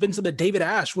trying to convince him that David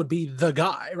Ash would be the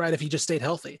guy, right? If he just stayed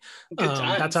healthy.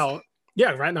 That's how.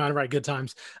 Yeah, right now, right. Good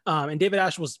times. And David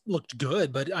Ash looked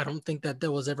good, but I don't think that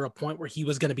there was ever a point where he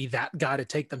was going to be that guy to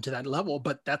take them to that level.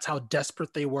 But that's how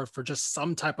desperate they were for just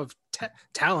some type of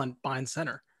talent behind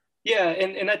center. Yeah,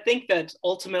 and I think that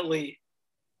ultimately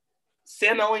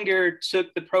Sam Ehlinger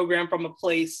took the program from a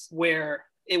place where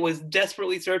it was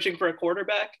desperately searching for a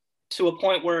quarterback to a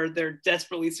point where they're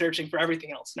desperately searching for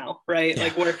everything else now, right? Yeah.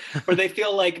 Like where they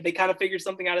feel like they kind of figured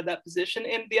something out of that position.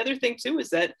 And the other thing too is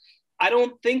that I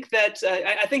don't think that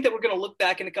I think that we're going to look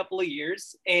back in a couple of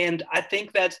years, and I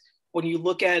think that when you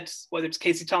look at whether it's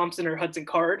Casey Thompson or Hudson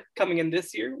Card coming in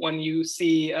this year, when you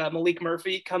see Malik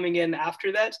Murphy coming in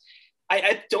after that,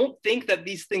 I don't think that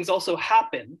these things also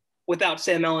happen without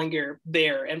Sam Ehlinger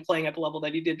there and playing at the level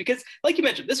that he did. Because like you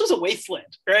mentioned, this was a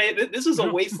wasteland, right? This was a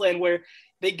wasteland where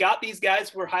they got these guys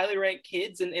who were highly ranked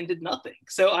kids and did nothing.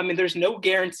 So, I mean, there's no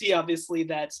guarantee, obviously,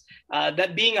 that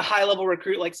that being a high-level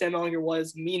recruit like Sam Ehlinger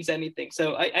was means anything.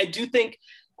 So I do think,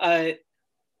 I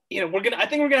think we're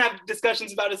gonna have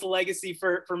discussions about his legacy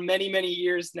for many, many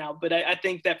years now. But I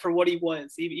think that for what he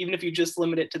was, even if you just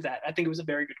limit it to that, I think it was a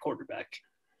very good quarterback.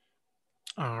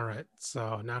 All right.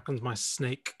 So now comes my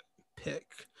snake pick.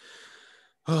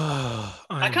 I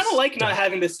kind of like not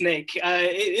having the snake.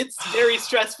 It's very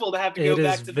stressful to have to go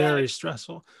back to back. It is very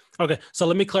stressful. Okay, so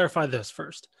let me clarify this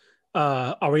first.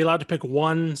 Are we allowed to pick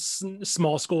one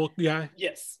small school guy?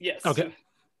 Yes. Okay.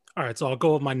 All right, so I'll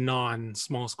go with my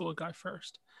non-small school guy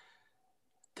first.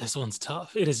 This one's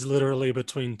tough. It is literally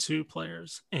between two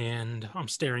players, and I'm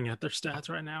staring at their stats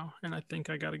right now, and I think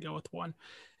I got to go with one.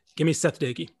 Give me Seth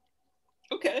Doege.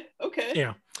 Okay.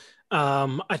 Yeah.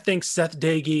 I think Seth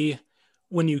Doege,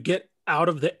 when you get out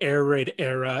of the air raid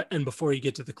era and before you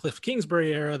get to the Cliff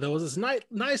Kingsbury era, there was this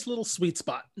nice little sweet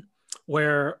spot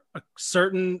where a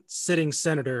certain sitting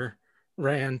senator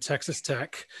ran Texas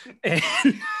Tech,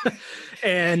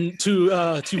 and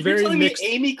to very mixed. Me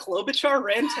Amy Klobuchar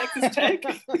ran Texas Tech.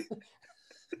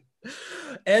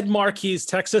 Ed Markey's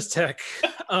Texas Tech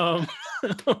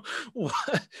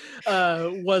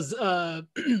was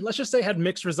let's just say had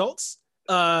mixed results.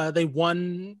 They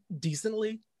won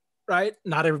decently, right?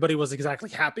 Not everybody was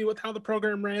exactly happy with how the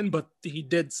program ran, but he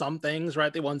did some things,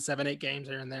 right? They won 7-8 games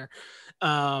here and there.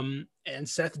 And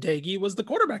Seth Doege was the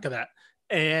quarterback of that.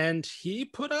 And he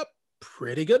put up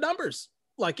pretty good numbers.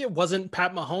 Like, it wasn't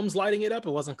Pat Mahomes lighting it up.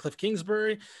 It wasn't Cliff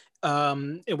Kingsbury.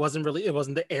 It wasn't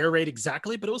the air raid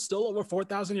exactly, but it was still over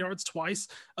 4,000 yards twice,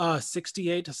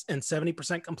 68 and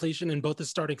 70% completion in both his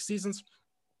starting seasons.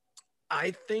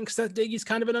 I think Seth Doege's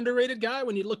kind of an underrated guy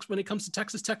when it comes to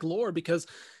Texas Tech lore, because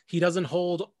he doesn't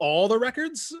hold all the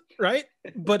records, right?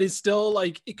 But he's still,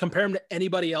 like, compare him to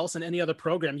anybody else in any other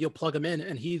program, you'll plug him in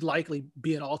and he'd likely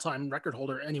be an all-time record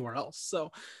holder anywhere else.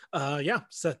 So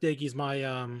Seth Doege's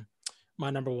my my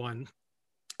number one.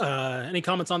 Any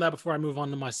comments on that before I move on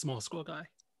to my small school guy?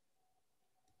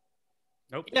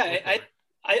 Nope. Yeah,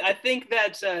 I think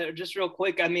that just real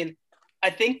quick, I mean, I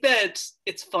think that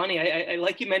it's funny. I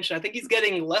like you mentioned, I think he's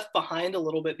getting left behind a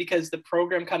little bit because the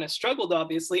program kind of struggled,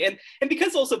 obviously. And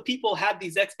because also people have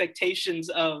these expectations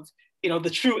of, the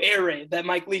true air raid that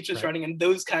Mike Leach was running and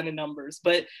those kind of numbers.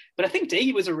 But I think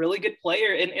Doege was a really good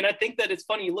player. And I think that it's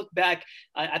funny, you look back,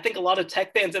 I think a lot of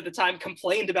Tech fans at the time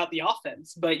complained about the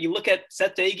offense, but you look at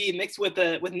Seth Doege mixed with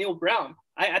Neil Brown.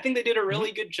 I think they did a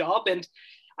really good job. And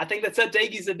I think that Seth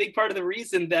Doege is a big part of the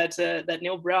reason that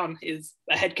Neil Brown is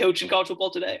a head coach in college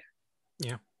football today.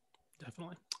 Yeah,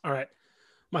 definitely. All right,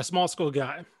 my small school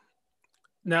guy.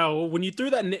 Now, when you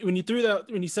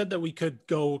said that we could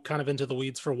go kind of into the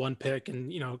weeds for one pick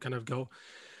and kind of go,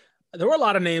 there were a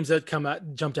lot of names that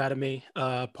jumped out at me.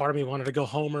 Part of me wanted to go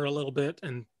Homer a little bit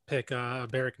and pick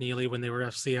Barrick Neely when they were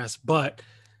FCS, but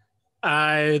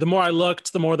the more I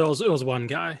looked, the more it was one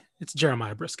guy. It's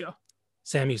Jeremiah Briscoe,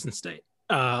 Sam Houston State.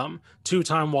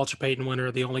 Two-time Walter Payton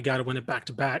winner, the only guy to win it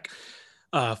back-to-back.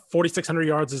 4,600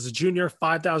 yards as a junior,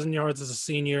 5,000 yards as a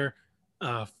senior,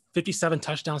 57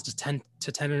 touchdowns to 10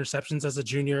 interceptions as a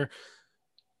junior.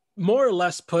 More or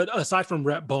less aside from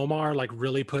Rhett Bomar, like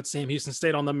really put Sam Houston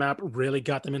State on the map, really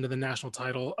got them into the national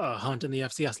title hunt in the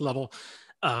FCS level.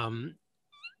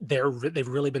 They've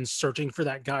really been searching for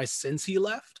that guy since he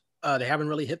left. They haven't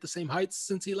really hit the same heights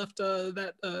since he left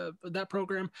that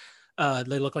program.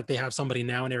 They look like they have somebody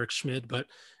now in Eric Schmid, but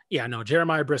yeah, no,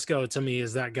 Jeremiah Briscoe to me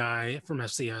is that guy from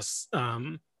FCS.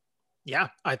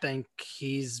 I think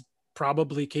he's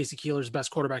probably Casey Keeler's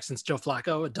best quarterback since Joe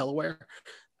Flacco at Delaware.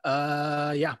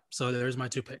 So there's my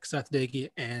two picks, Seth Doege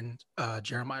and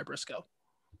Jeremiah Briscoe.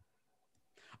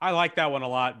 I like that one a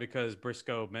lot because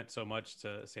Briscoe meant so much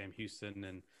to Sam Houston,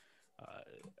 and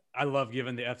I love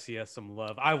giving the FCS some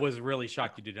love. I was really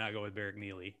shocked you did not go with Barrick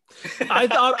Neely. I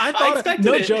thought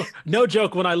no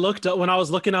joke. When I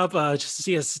was looking up just to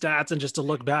see his stats and just to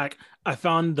look back, I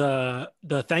found the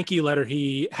thank you letter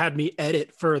he had me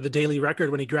edit for the Daily Record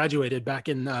when he graduated back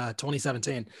in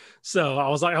 2017. So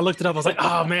I looked it up. I was like,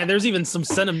 oh man, there's even some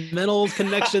sentimental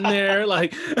connection there.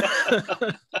 Like,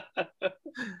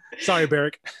 sorry,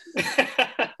 Barrick.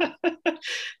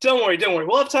 Don't worry.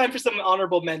 We'll have time for some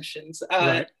honorable mentions.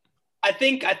 Right. I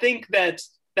think that's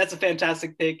a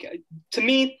fantastic pick. To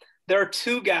me, there are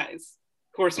two guys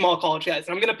who are small college guys.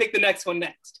 And I'm going to pick the next one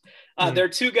next. There are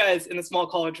two guys in the small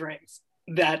college ranks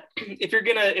that if you're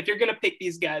gonna pick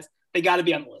these guys, they got to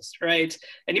be on the list, right?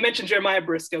 And you mentioned Jeremiah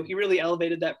Briscoe. He really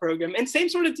elevated that program. And same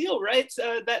sort of deal, right?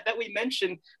 That we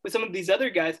mentioned with some of these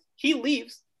other guys. He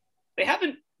leaves. They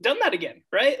haven't done that again,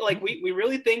 right? Like we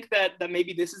really think that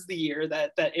maybe this is the year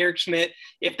that Eric Schmidt,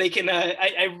 if they can,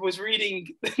 I was reading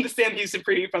the Sam Houston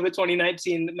preview from the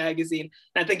 2019 magazine,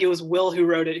 and I think it was Will who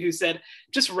wrote it, who said,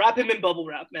 just wrap him in bubble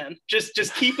wrap, man.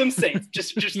 Just keep him safe.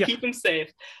 Just keep him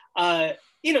safe. And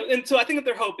so I think that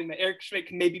they're hoping that Eric Schmidt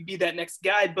can maybe be that next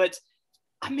guy, but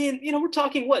I mean, we're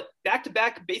talking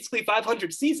back-to-back, basically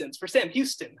 500 seasons for Sam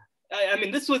Houston. I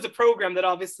mean, this was a program that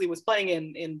obviously was playing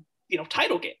in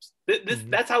title games.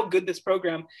 That's how good this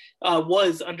program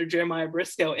was under Jeremiah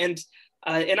Briscoe. And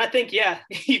I think, yeah,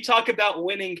 you talk about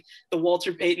winning the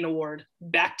Walter Payton Award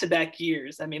back-to-back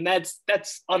years. I mean, that's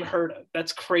unheard of.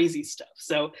 That's crazy stuff.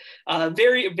 So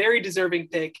very, very deserving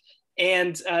pick.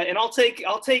 And I'll take,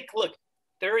 look,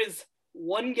 there is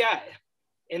one guy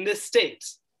in this state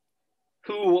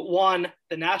who won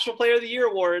the National Player of the Year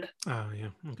award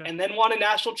and then won a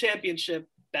national championship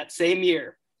that same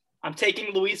year. I'm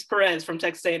taking Luis Perez from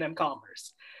Texas A&M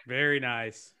Commerce. Very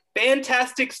nice.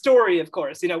 Fantastic story, of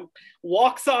course.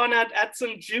 Walks on at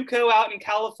some JUCO out in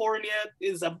California,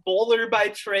 is a bowler by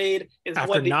trade.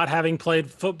 After not having played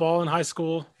football in high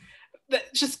school.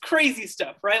 That's just crazy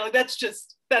stuff, right? Like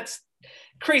that's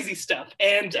crazy stuff.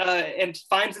 And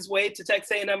finds his way to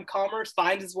Texas A&M Commerce,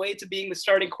 finds his way to being the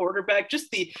starting quarterback.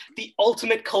 Just the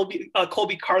ultimate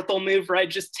Colby Carthel move, right?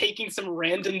 Just taking some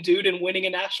random dude and winning a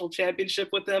national championship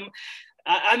with him.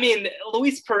 I mean,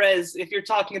 Luis Perez, if you're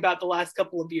talking about the last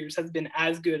couple of years, has been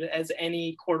as good as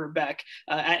any quarterback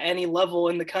at any level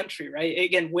in the country, right?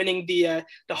 Again, winning the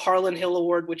Harlan Hill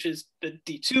Award, which is the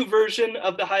D2 version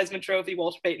of the Heisman Trophy,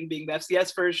 Walter Payton being the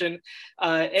FCS version.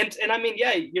 And I mean,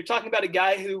 yeah, you're talking about a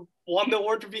guy who won the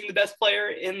award for being the best player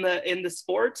in the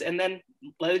sport, and then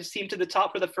led his team to the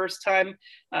top for the first time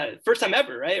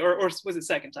ever, right? Or was it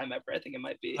second time ever? I think it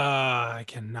might be. I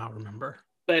cannot remember.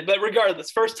 But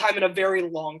regardless, first time in a very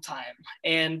long time.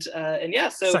 And yeah,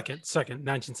 so second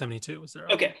 1972 was there.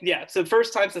 Okay, yeah, so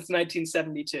first time since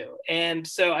 1972. And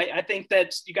so I think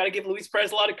that you got to give Luis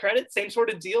Perez a lot of credit. Same sort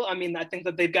of deal. I mean, I think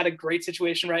that they've got a great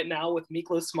situation right now with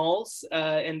Miklos Smalls,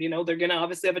 and they're going to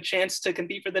obviously have a chance to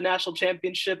compete for the national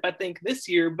championship, I think, this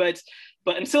year. But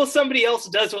until somebody else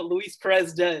does what Luis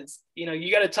Perez does,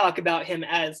 you got to talk about him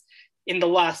as, in the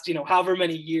last, however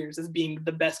many years, as being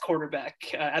the best quarterback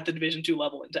at the Division II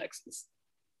level in Texas.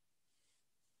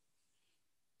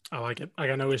 I like it. I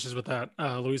got no issues with that.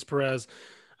 Luis Perez,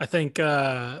 I think,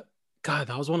 God,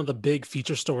 that was one of the big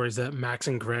feature stories that Max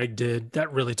and Greg did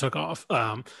that really took off.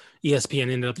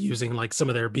 ESPN ended up using like some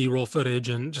of their B-roll footage,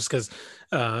 and just because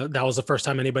that was the first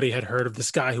time anybody had heard of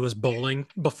this guy who was bowling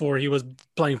before he was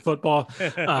playing football.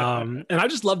 And I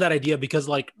just love that idea because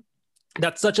like,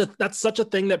 that's such a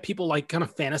thing that people like kind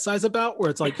of fantasize about, where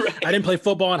it's like, right. I didn't play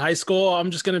football in high school.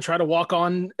 I'm just going to try to walk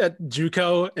on at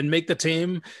JUCO and make the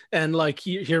team. And like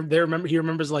he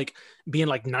remembers like being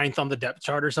like 9th on the depth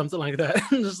chart or something like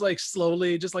that. And just like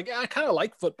slowly, just like, I kind of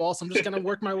like football, so I'm just going to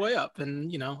work my way up.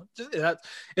 And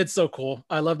it's so cool.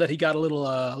 I love that he got a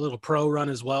little pro run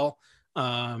as well.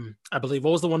 I believe,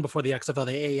 what was the one before the XFL?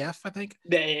 The AAF, I think.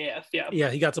 The AAF, yeah. Yeah,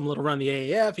 he got some little run in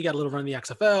the AAF. He got a little run in the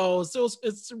XFL.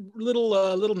 It's a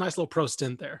little nice little pro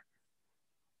stint there.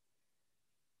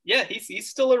 Yeah, he's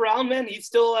still around, man. He's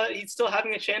still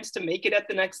having a chance to make it at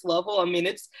the next level. I mean,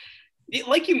 it's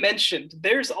like you mentioned.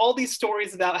 There's all these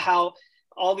stories about how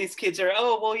all these kids are, I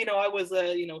was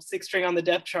a, 6th string on the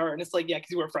depth chart. And it's like, yeah,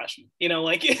 because you were a freshman,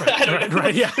 like, I don't know.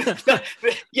 Right, yeah.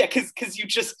 Yeah, because you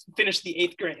just finished the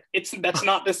 8th grade. That's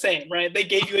not the same, right? They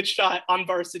gave you a shot on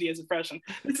varsity as a freshman.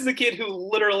 This is a kid who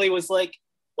literally was like,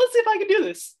 let's see if I can do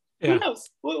this. Yeah. Who knows?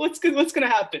 What's going to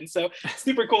happen? So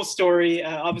super cool story.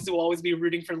 Obviously, we'll always be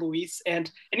rooting for Luis.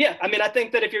 And yeah, I mean, I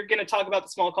think that if you're going to talk about the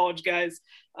small college guys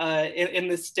in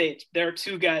this state, there are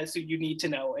 2 guys who you need to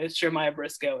know. It's Jeremiah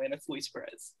Briscoe and it's Luis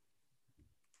Perez.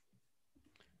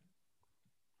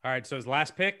 All right. So his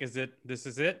last pick, this is it? This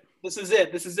is it.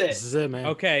 This is it, man.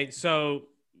 Okay. So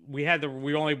we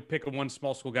only pick one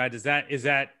small school guy. Is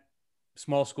that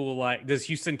small school, like, does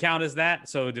Houston count as that?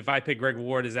 So if I pick Greg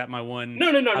Ward, is that my one? No.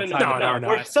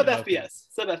 We're sub FBS.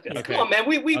 Okay. Come on, man.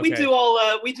 We do all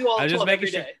 12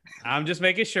 every day. I'm just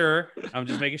making sure.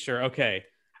 Okay.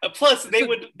 Plus, they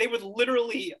would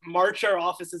literally march our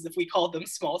offices if we called them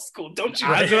small school. Don't you?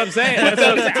 That's what I'm saying.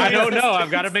 I don't know.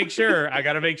 I've got to make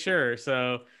sure.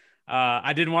 So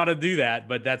I didn't want to do that,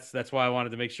 but that's why I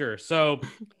wanted to make sure. So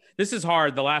this is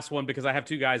hard, the last one, because I have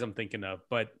 2 guys I'm thinking of,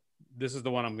 but this is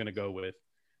the one I'm going to go with.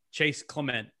 Chase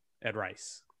Clement at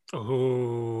Rice.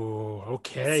 Oh,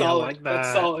 okay. Solid. I like that.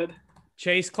 That's solid.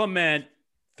 Chase Clement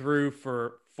threw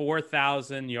for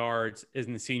 4,000 yards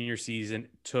in the senior season,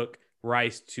 took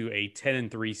Rice to a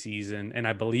 10-3 season, and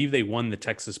I believe they won the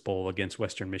Texas Bowl against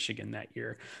Western Michigan that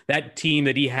year. That team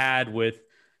that he had with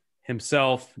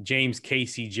himself, James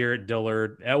Casey, Jarrett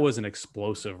Dillard, that was an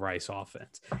explosive Rice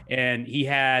offense. And he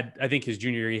had, I think his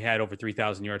junior year, he had over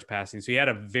 3,000 yards passing. So he had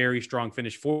a very strong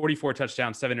finish, 44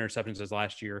 touchdowns, 7 interceptions his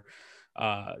last year,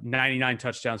 99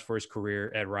 touchdowns for his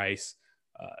career at Rice.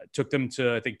 Took them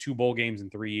to, I think, 2 bowl games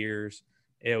in 3 years.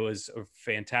 It was a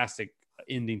fantastic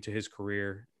ending to his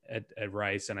career. at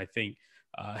Rice, and I think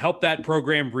helped that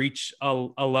program reach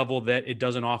a level that it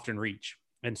doesn't often reach.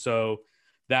 And so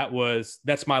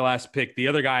that's my last pick. The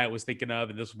other guy I was thinking of,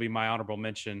 and this will be my honorable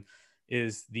mention,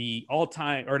 is the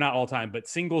all-time, or not all-time, but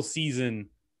single season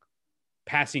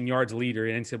passing yards leader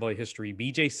in NCAA history,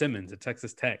 B.J. Simmons at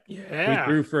Texas Tech. Yeah. Who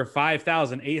threw for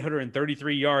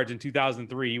 5,833 yards in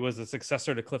 2003. He was a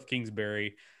successor to Cliff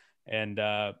Kingsbury. And,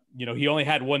 he only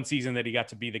had one season that he got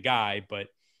to be the guy, but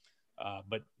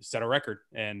set a record,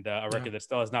 and a record that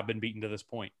still has not been beaten to this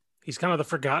point. He's kind of the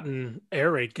forgotten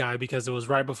air raid guy because it was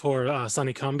right before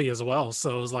Sonny Cumbie as well.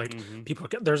 So it was like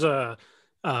there's a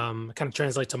kind of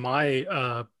translate to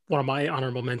my one of my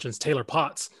honorable mentions, Taylor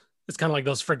Potts. It's kind of like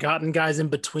those forgotten guys in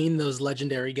between those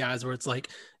legendary guys where it's like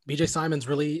BJ Simon's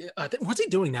really, what's he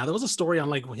doing now? There was a story on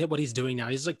like what he's doing now.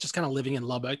 He's like just kind of living in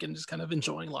Lubbock and just kind of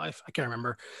enjoying life. I can't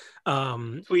remember.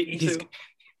 Tweeting too.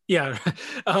 Yeah.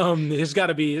 There's got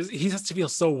to be, he has to feel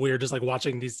so weird just like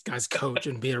watching these guys coach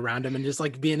and being around him and just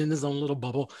like being in his own little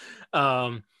bubble.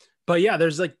 But yeah,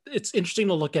 there's like, it's interesting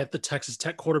to look at the Texas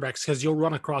Tech quarterbacks because you'll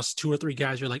run across 2 or 3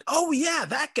 guys. You're like, oh yeah,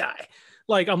 that guy.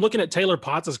 Like I'm looking at Taylor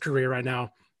Potts' career right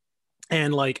now.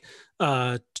 And like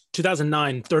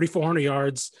 2009, 3,400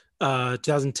 yards,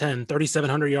 2010,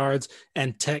 3,700 yards,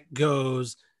 and Tech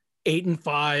goes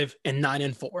 8-5 and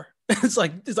 9-4. It's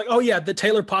like, oh yeah, the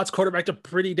Taylor Potts quarterbacked a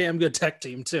pretty damn good Tech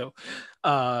team too.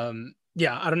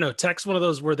 Yeah, I don't know. Tech's one of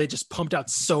those where they just pumped out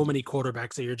so many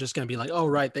quarterbacks that you're just going to be like, oh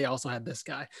right, they also had this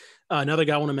guy. Another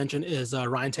guy I want to mention is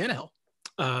Ryan Tannehill,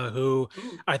 who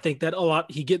I think that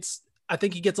I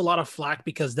think he gets a lot of flack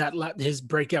because his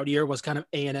breakout year was kind of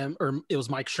A&M, or it was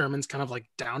Mike Sherman's kind of like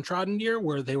downtrodden year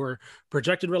where they were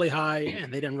projected really high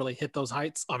and they didn't really hit those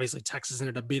heights. Obviously, Texas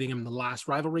ended up beating him in the last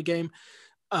rivalry game,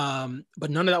 but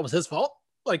none of that was his fault.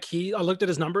 Like I looked at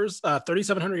his numbers,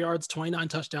 3,700 yards, 29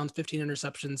 touchdowns, 15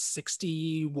 interceptions,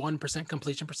 61%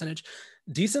 completion percentage,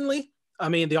 decently. I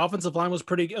mean, the offensive line was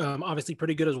obviously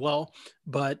pretty good as well.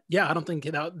 But yeah, I don't think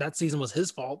that season was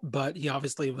his fault, but he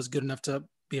obviously was good enough to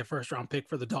be a first-round pick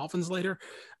for the Dolphins later.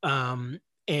 And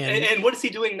what is he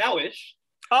doing now, Ish?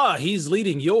 He's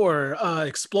leading your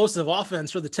explosive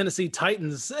offense for the Tennessee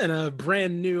Titans in a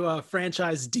brand new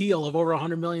franchise deal of over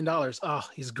 $100 million. Oh,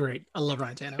 he's great. I love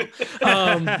Ryan Tannehill.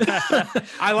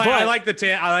 I like the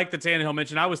Tannehill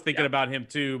mention. I was thinking about him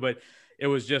too, but it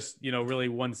was just, really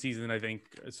one season, I think.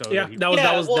 So yeah,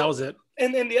 that was it.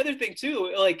 And then the other thing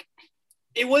too, like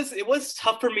it was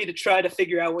tough for me to try to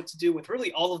figure out what to do with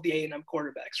really all of the A&M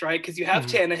quarterbacks, right? Because you have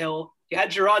Tannehill, you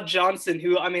had Gerard Johnson,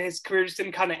 who, I mean, his career just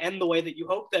didn't kind of end the way that you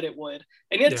hoped that it would.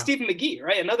 And you had Stephen McGee,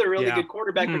 right? Another really good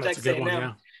quarterback for Texas A&M.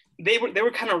 One, yeah. They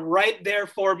were kind of right there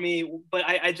for me, but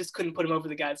I just couldn't put him over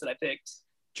the guys that I picked.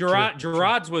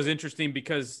 Gerard's was interesting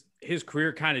because his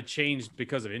career kind of changed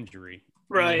because of injury.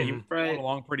 Right, he went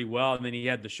along pretty well, and then he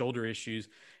had the shoulder issues,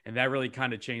 and that really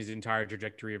kind of changed the entire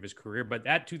trajectory of his career. But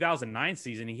that 2009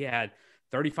 season, he had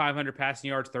 3,500 passing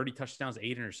yards, 30 touchdowns,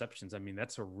 8 interceptions. I mean,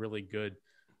 that's a really good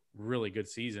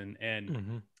season.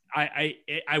 And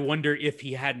I wonder if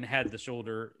he hadn't had the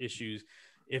shoulder issues,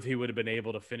 if he would have been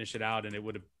able to finish it out and it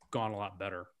would have gone a lot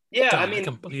better. Yeah, I mean, I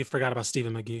completely forgot about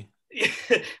Stephen McGee.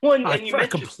 I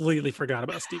completely forgot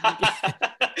about Stephen McGee.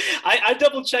 I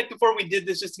double checked before we did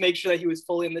this just to make sure that he was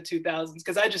fully in the 2000s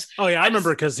because I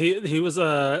remember because he was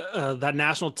that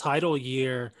national title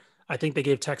year. I think they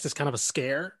gave Texas kind of a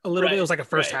scare a little bit. It was like a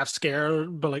first half scare,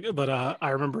 but I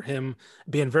remember him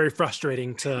being very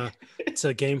frustrating to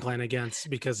game plan against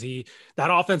because that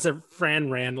offense that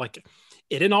Fran ran, like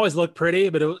it didn't always look pretty,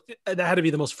 but that had to be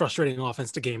the most frustrating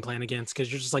offense to game plan against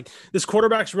because you're just like, this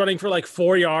quarterback's running for like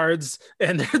 4 yards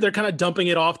and they're kind of dumping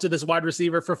it off to this wide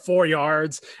receiver for 4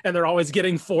 yards and they're always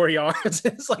getting 4 yards.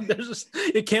 It's like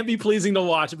it can't be pleasing to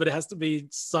watch, but it has to be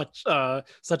such a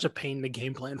pain to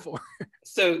game plan for.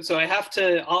 So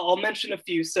I'll mention a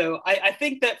few. So I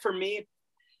think that for me,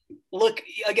 look,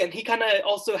 again, he kind of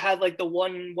also had like the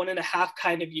one and a half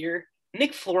kind of year.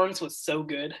 Nick Florence was so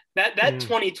good. That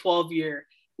 2012 year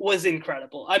was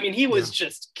incredible. I mean, he was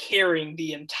just carrying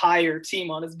the entire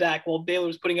team on his back while Baylor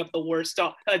was putting up the worst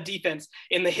defense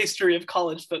in the history of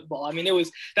college football. I mean,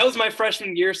 that was my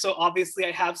freshman year, so obviously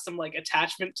I have some like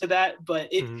attachment to that, but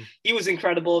he was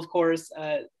incredible, of course.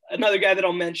 Another guy that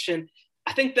I'll mention,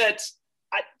 I think that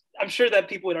I'm sure that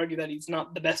people would argue that he's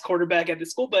not the best quarterback at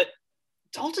this school, but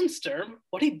Dalton Sturm,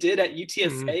 what he did at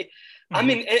UTSA, I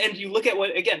mean, and you look at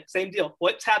same deal.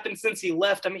 What's happened since he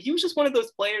left? I mean, he was just one of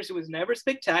those players who was never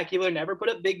spectacular, never put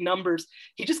up big numbers.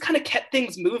 He just kind of kept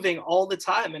things moving all the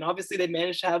time. And obviously they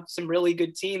managed to have some really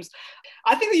good teams.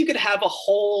 I think that you could have a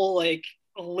whole like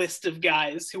list of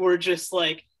guys who were just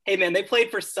like, hey, hey man, they played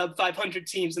for sub 500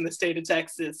 teams in the state of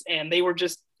Texas, and they were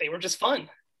just fun.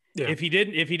 Yeah. If he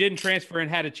didn't transfer and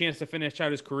had a chance to finish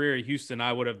out his career at Houston,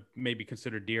 I would have maybe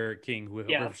considered D'Eriq King, who was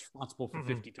responsible for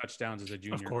 50 touchdowns as a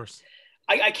junior. Of course.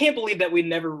 I can't believe that we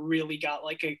never really got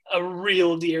like a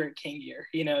real D'Eriq King year,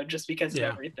 just because of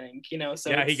everything, So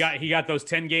yeah, he got those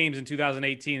 10 games in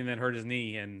 2018 and then hurt his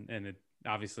knee, and it,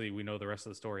 obviously we know the rest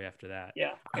of the story after that.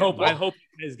 Yeah. I hope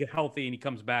he's healthy and he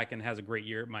comes back and has a great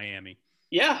year at Miami.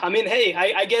 Yeah, I mean, hey,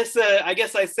 I guess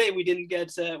I say we didn't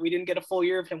get a full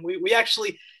year of him. We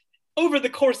actually, over the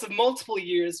course of multiple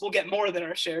years, we'll get more than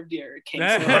our share of D'Eriq King.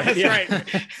 That's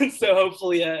right. So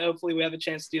hopefully we have a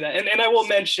chance to do that. And I will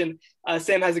mention,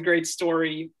 Sam has a great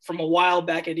story from a while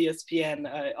back at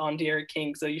ESPN on D'Eriq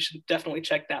King, so you should definitely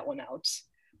check that one out.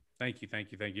 Thank you.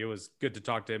 It was good to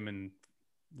talk to him and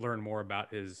learn more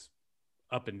about his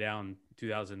up and down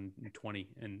 2020,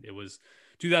 and it was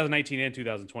 2019 and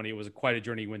 2020. It was quite a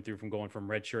journey he went through, from going from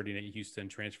redshirting at Houston,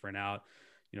 transferring out,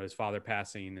 his father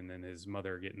passing, and then his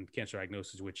mother getting cancer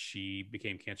diagnosis, which she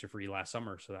became cancer-free last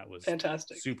summer. So that was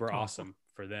fantastic, super awesome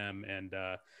for them. And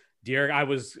D'Eriq,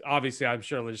 I'm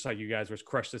sure just like you guys, was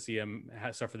crushed to see him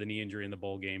suffer the knee injury in the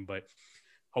bowl game, but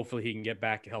hopefully he can get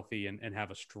back healthy and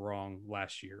have a strong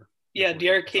last year. Yeah,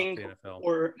 D'Eriq King,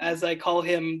 or as I call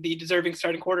him, the deserving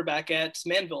starting quarterback at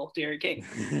Manville, D'Eriq King.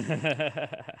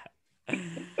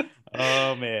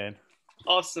 Oh man.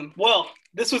 Awesome. Well,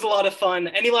 this was a lot of fun.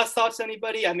 Any last thoughts,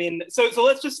 anybody? I mean, so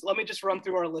let me just run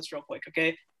through our list real quick,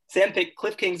 okay? Sam picked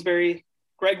Cliff Kingsbury,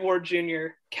 Greg Ward Jr.,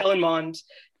 Kellen Mond,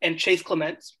 and Chase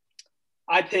Clement.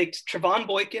 I picked Trevon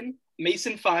Boykin,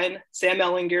 Mason Fine, Sam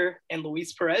Ellinger, and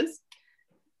Luis Perez.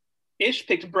 Ish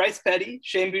picked Bryce Petty,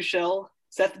 Shane Buechele,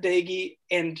 Seth Dagey,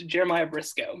 and Jeremiah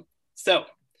Briscoe. So,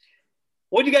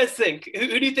 what do you guys think?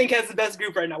 Who do you think has the best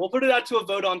group right now? We'll put it out to a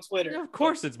vote on Twitter. Yeah, of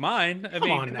course, it's mine. Come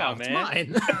on, man. It's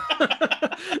mine.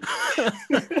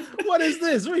 What is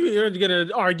this? You're going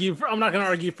to argue for? I'm not going to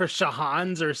argue for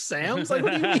Shahan's or Sam's. Like,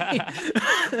 what do you mean?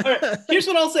 All right. Here's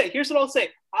what I'll say.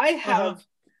 I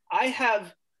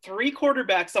have 3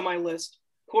 quarterbacks on my list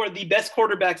who are the best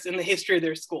quarterbacks in the history of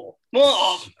their school.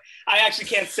 Well, I actually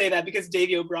can't say that because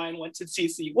Davey O'Brien went to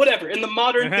CC. Whatever. In the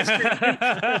modern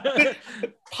history,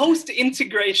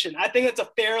 post-integration, I think that's a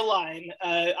fair line.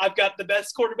 I've got the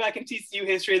best quarterback in TCU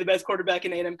history, the best quarterback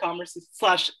in A&M Commerce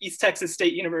 / East Texas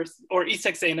State University, or East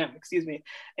Texas A&M, excuse me.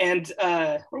 And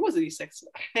where was it? East Texas.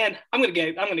 Man, I'm gonna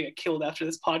get killed after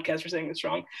this podcast for saying this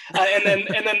wrong. And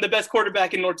then the best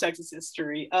quarterback in North Texas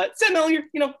history, Sam Ellinger.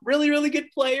 Really, really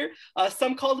good player.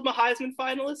 Some called him a Heisman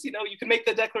finalist. You can make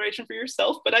the declaration for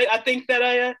yourself, but I think that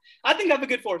I have a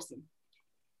good foursome.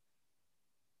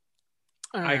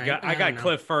 I got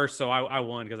Cliff first, so I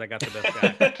won because I got the best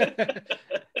guy.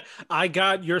 I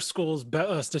got your school's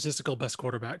statistical best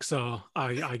quarterback, so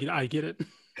I get it.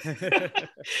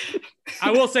 I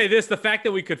will say this: the fact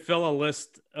that we could fill a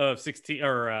list of 16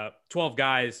 or 12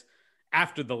 guys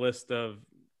after the list of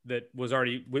that was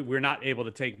already we're not able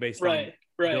to take based on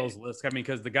Bill's list. I mean,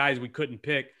 because the guys we couldn't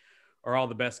pick are all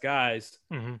the best guys.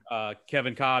 Mm-hmm.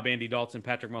 Kevin Cobb, Andy Dalton,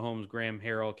 Patrick Mahomes, Graham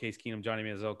Harrell, Case Keenum, Johnny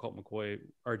Manziel, Colt McCoy,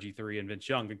 RG3, and Vince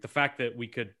Young. The fact that we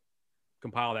could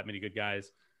compile that many good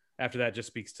guys after that just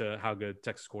speaks to how good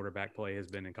Texas quarterback play has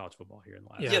been in college football here in the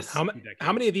last Yes.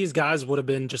 How many of these guys would have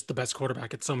been just the best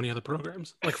quarterback at so many other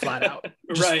programs? Like flat out.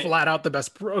 Just flat out the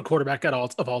best quarterback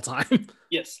of all time.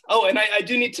 Yes. Oh, and I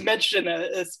do need to mention,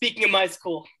 speaking of my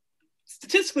school,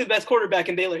 statistically the best quarterback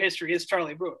in Baylor history is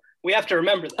Charlie Brewer. We have to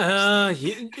remember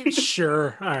that.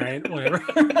 Sure. All right. Whatever.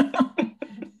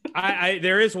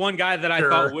 There is one guy that I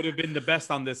thought would have been the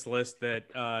best on this list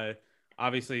that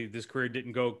obviously this career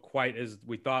didn't go quite as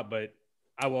we thought, but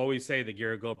I will always say that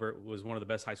Garrett Gilbert was one of the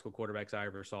best high school quarterbacks I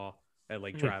ever saw at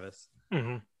Lake Travis.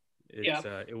 Mm-hmm.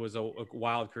 It was a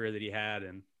wild career that he had,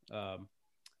 and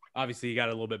obviously he got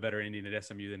a little bit better ending at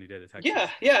SMU than he did at Texas.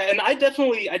 Yeah, and I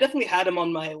definitely had him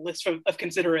on my list of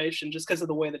consideration just because of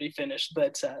the way that he finished.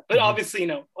 But obviously,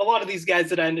 a lot of these guys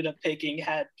that I ended up picking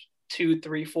had 2,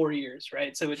 3, 4 years,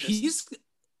 right? So he's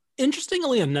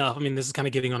interestingly enough. I mean, this is kind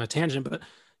of getting on a tangent, but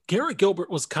Garrett Gilbert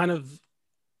was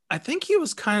I think he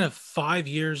was kind of 5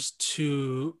 years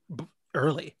too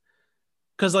early,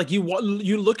 because like you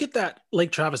look at that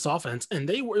Lake Travis offense, and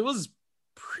it was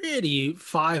pretty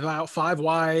 5 out, 5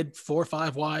 wide, 4,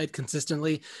 5 wide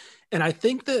consistently. And I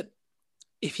think that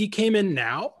if he came in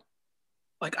now,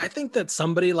 like, I think that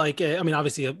somebody like, I mean,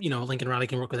 obviously, Lincoln Riley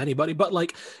can work with anybody, but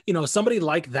like, somebody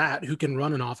like that who can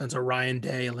run an offense, or Ryan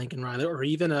Day, a Lincoln Riley, or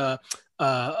even a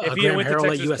Graham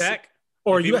Harrell at USC Tech,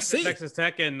 or USC, Texas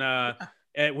Tech, and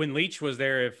when Leach was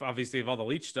there, if all the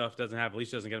Leach stuff doesn't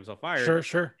get himself fired.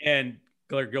 Sure. And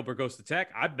Garrett Gilbert goes to Tech,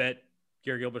 I bet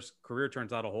Garrett Gilbert's career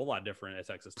turns out a whole lot different at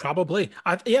Texas Tech. Probably.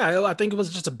 I think it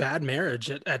was just a bad marriage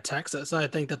at Texas. I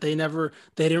think that they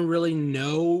didn't really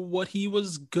know what he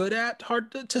was good at.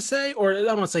 Hard to say, or I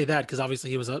don't want to say that because obviously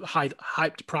he was a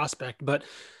hyped prospect, but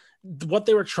what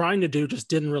they were trying to do just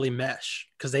didn't really mesh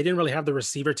because they didn't really have the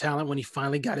receiver talent when he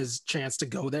finally got his chance to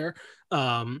go there.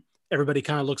 Everybody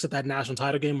kind of looks at that national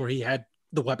title game where he had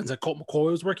the weapons that Colt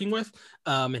McCoy was working with,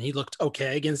 and he looked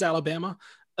okay against Alabama.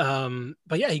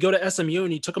 But yeah, he go to SMU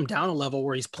and he took him down a level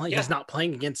where he's playing. Yeah. He's not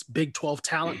playing against Big 12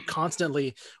 talent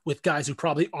constantly with guys who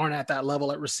probably aren't at that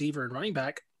level at receiver and running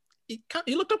back. He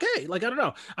looked okay. Like, I don't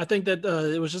know. I think that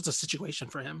it was just a situation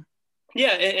for him.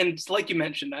 Yeah, and like you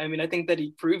mentioned, I mean, I think that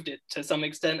he proved it to some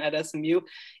extent at SMU.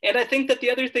 And I think that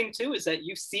the other thing, too, is that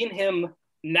you've seen him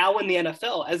now in the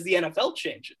NFL as the NFL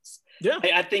changes. Yeah,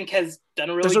 I think has done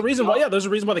a really. There's a reason why. Yeah, there's a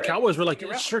reason why the Cowboys were like,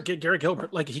 sure, get Garrett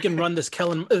Gilbert. Like he can run this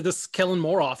Kellen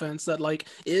Moore offense that like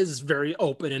is very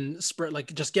open and spread.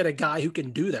 Like just get a guy who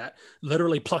can do that.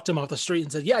 Literally plucked him off the street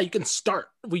and said, "Yeah, you can start.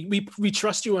 We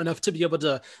trust you enough to be able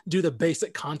to do the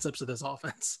basic concepts of this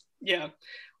offense." Yeah.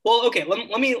 Well, okay.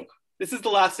 Let me. This is the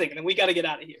last thing, and then we got to get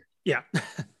out of here. Yeah.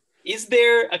 Is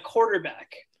there a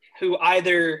quarterback who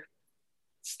either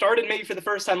started maybe for the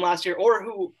first time last year or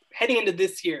who heading into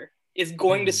this year is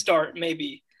going to start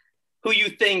maybe, who you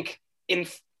think in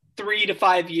 3 to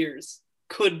 5 years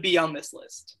could be on this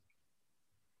list?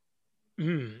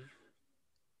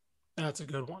 That's a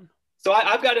good one. So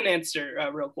I've got an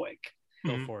answer real quick.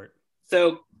 Go for it.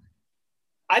 So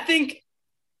I think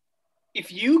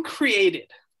if you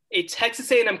created a Texas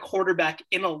A&M quarterback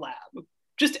in a lab,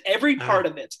 just every part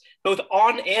of it, both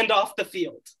on and off the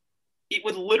field, it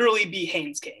would literally be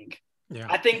Haynes King. Yeah.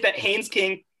 I think that Haynes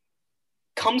King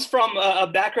comes from a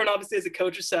background, obviously, as a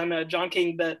coach's son. John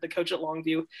King, the coach at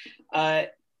Longview,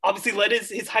 obviously led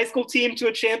his high school team to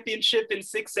a championship in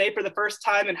 6A for the first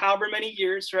time in however many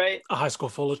years, right? A high school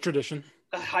full of tradition.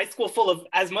 A high school full of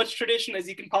as much tradition as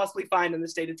you can possibly find in the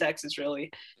state of Texas,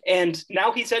 really. And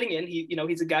now he's heading in.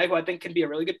 He's a guy who I think can be a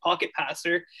really good pocket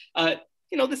passer.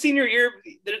 The senior year,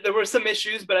 there were some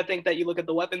issues, but I think that you look at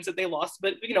the weapons that they lost,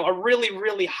 but, a really,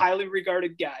 really highly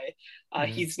regarded guy.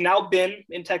 He's now been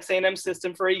in Texas A&M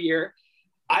system for a year.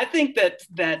 I think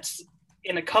that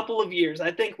in a couple of years,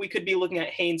 I think we could be looking at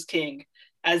Haynes King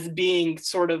as being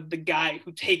sort of the guy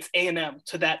who takes A&M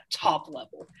to that top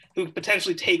level, who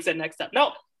potentially takes that next step.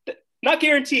 No, not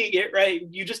guaranteeing it, right?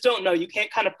 You just don't know. You can't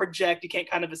kind of project. You can't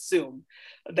kind of assume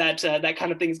that that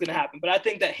kind of thing is going to happen. But I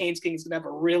think that Haynes King is going to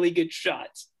have a really good shot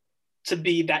to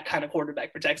be that kind of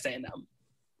quarterback for Texas A&M.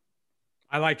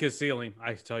 I like his ceiling.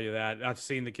 I can tell you that. I've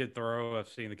seen the kid throw. I've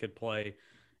seen the kid play.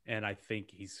 And I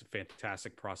think he's a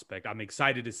fantastic prospect. I'm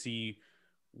excited to see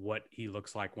what he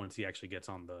looks like once he actually gets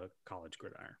on the college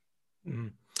gridiron.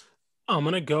 I'm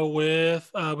going to go with,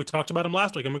 we talked about him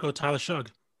last week. I'm going to go Tyler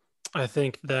Shugg. I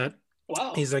think that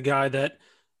he's a guy that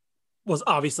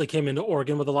obviously came into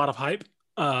Oregon with a lot of hype.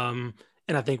 And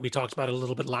I think we talked about it a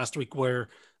little bit last week where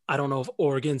I don't know if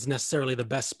Oregon's necessarily the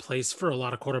best place for a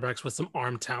lot of quarterbacks with some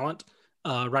arm talent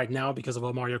right now because of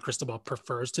what Mario Cristobal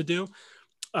prefers to do.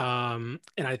 And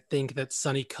I think that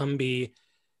Sonny Cumbie,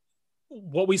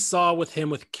 what we saw with him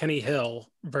with Kenny Hill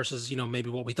versus, maybe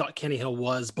what we thought Kenny Hill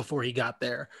was before he got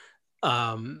there.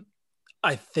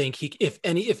 I think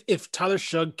if Tyler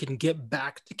Shugg can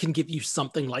can give you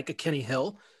something like a Kenny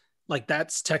Hill, like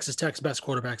that's Texas Tech's best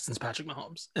quarterback since Patrick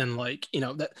Mahomes. And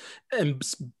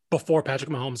before Patrick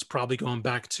Mahomes, probably going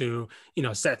back to,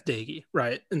 Seth Doege,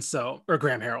 right? And so, or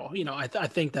Graham Harrell, I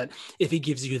think that if he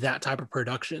gives you that type of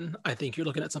production, I think you're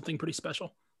looking at something pretty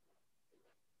special.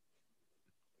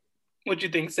 What do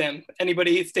you think, Sam?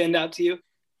 Anybody stand out to you?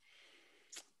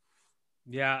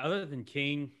 Yeah, other than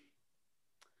King.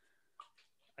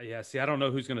 Yeah, see, I don't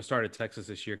know who's going to start at Texas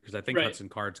this year because I think Hudson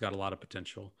Card's got a lot of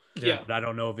potential. Yeah. But I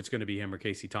don't know if it's going to be him or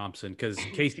Casey Thompson because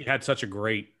Casey had such a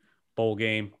great bowl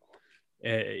game.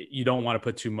 You don't want to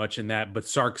put too much in that. But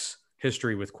Sark's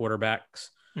history with quarterbacks,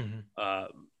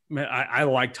 man, I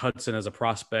liked Hudson as a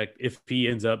prospect. If he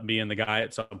ends up being the guy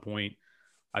at some point,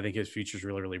 I think his future is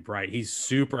really, really bright. He's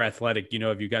super athletic.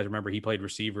 If you guys remember, he played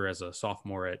receiver as a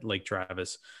sophomore at Lake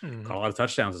Travis, caught a lot of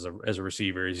touchdowns as a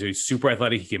receiver. He's super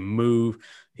athletic. He can move.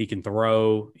 He can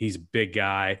throw. He's a big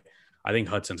guy. I think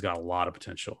Hudson's got a lot of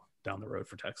potential down the road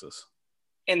for Texas.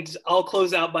 And I'll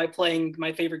close out by playing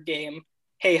my favorite game.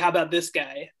 Hey, how about this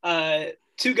guy?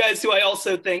 Two guys who I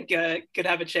also think could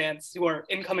have a chance, who are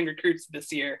incoming recruits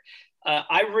this year.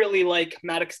 I really like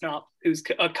Maddox Knopp, who's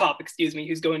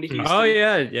who's going to Houston. Oh,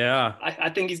 yeah. I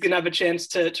think he's going to have a chance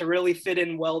to really fit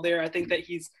in well there. I think that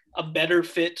he's a better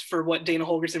fit for what Dana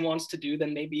Holgorsen wants to do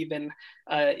than maybe even,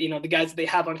 the guys that they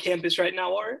have on campus right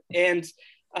now are. And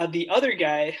the other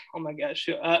guy, oh my gosh,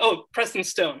 Preston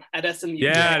Stone at SMU.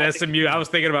 Yeah, at SMU. I was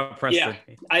thinking about Preston.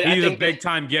 Yeah, he's a big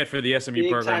time get for the SMU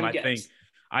program.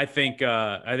 I think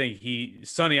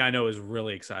Sonny, I know, is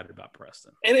really excited about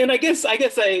Preston. And I guess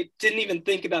I didn't even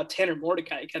think about Tanner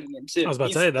Mordecai coming in too. I was about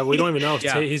to say that we don't even know if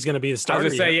he's going to be the starter. I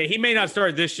was going to say, he may not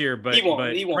start this year, but he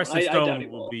won't. Preston Stone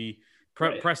will be.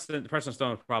 Preston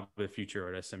Stone is probably the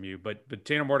future at SMU, but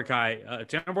Tanner Mordecai's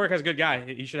a good guy.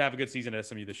 He should have a good season at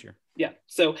SMU this year. Yeah.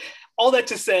 So all that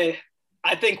to say,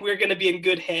 I think we're going to be in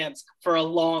good hands for a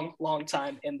long, long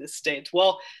time in this state.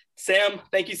 Well, Sam,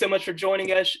 thank you so much for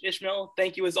joining us. Ishmael,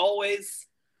 thank you as always.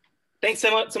 Thanks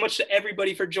so much to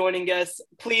everybody for joining us.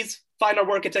 Please find our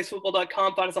work at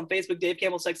TexasFootball.com. Find us on Facebook, Dave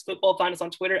Campbell's Texas Football. Find us on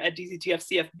Twitter at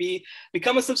DZTFCFB.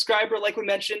 Become a subscriber, like we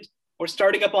mentioned. We're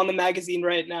starting up on the magazine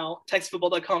right now,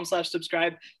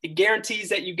 TexasFootball.com/subscribe. It guarantees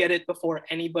that you get it before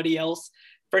anybody else.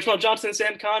 For Ishmael Johnson and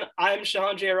Sam Khan, I'm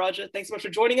Shahan Jayaraja. Thanks so much for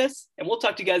joining us, and we'll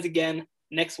talk to you guys again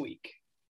next week.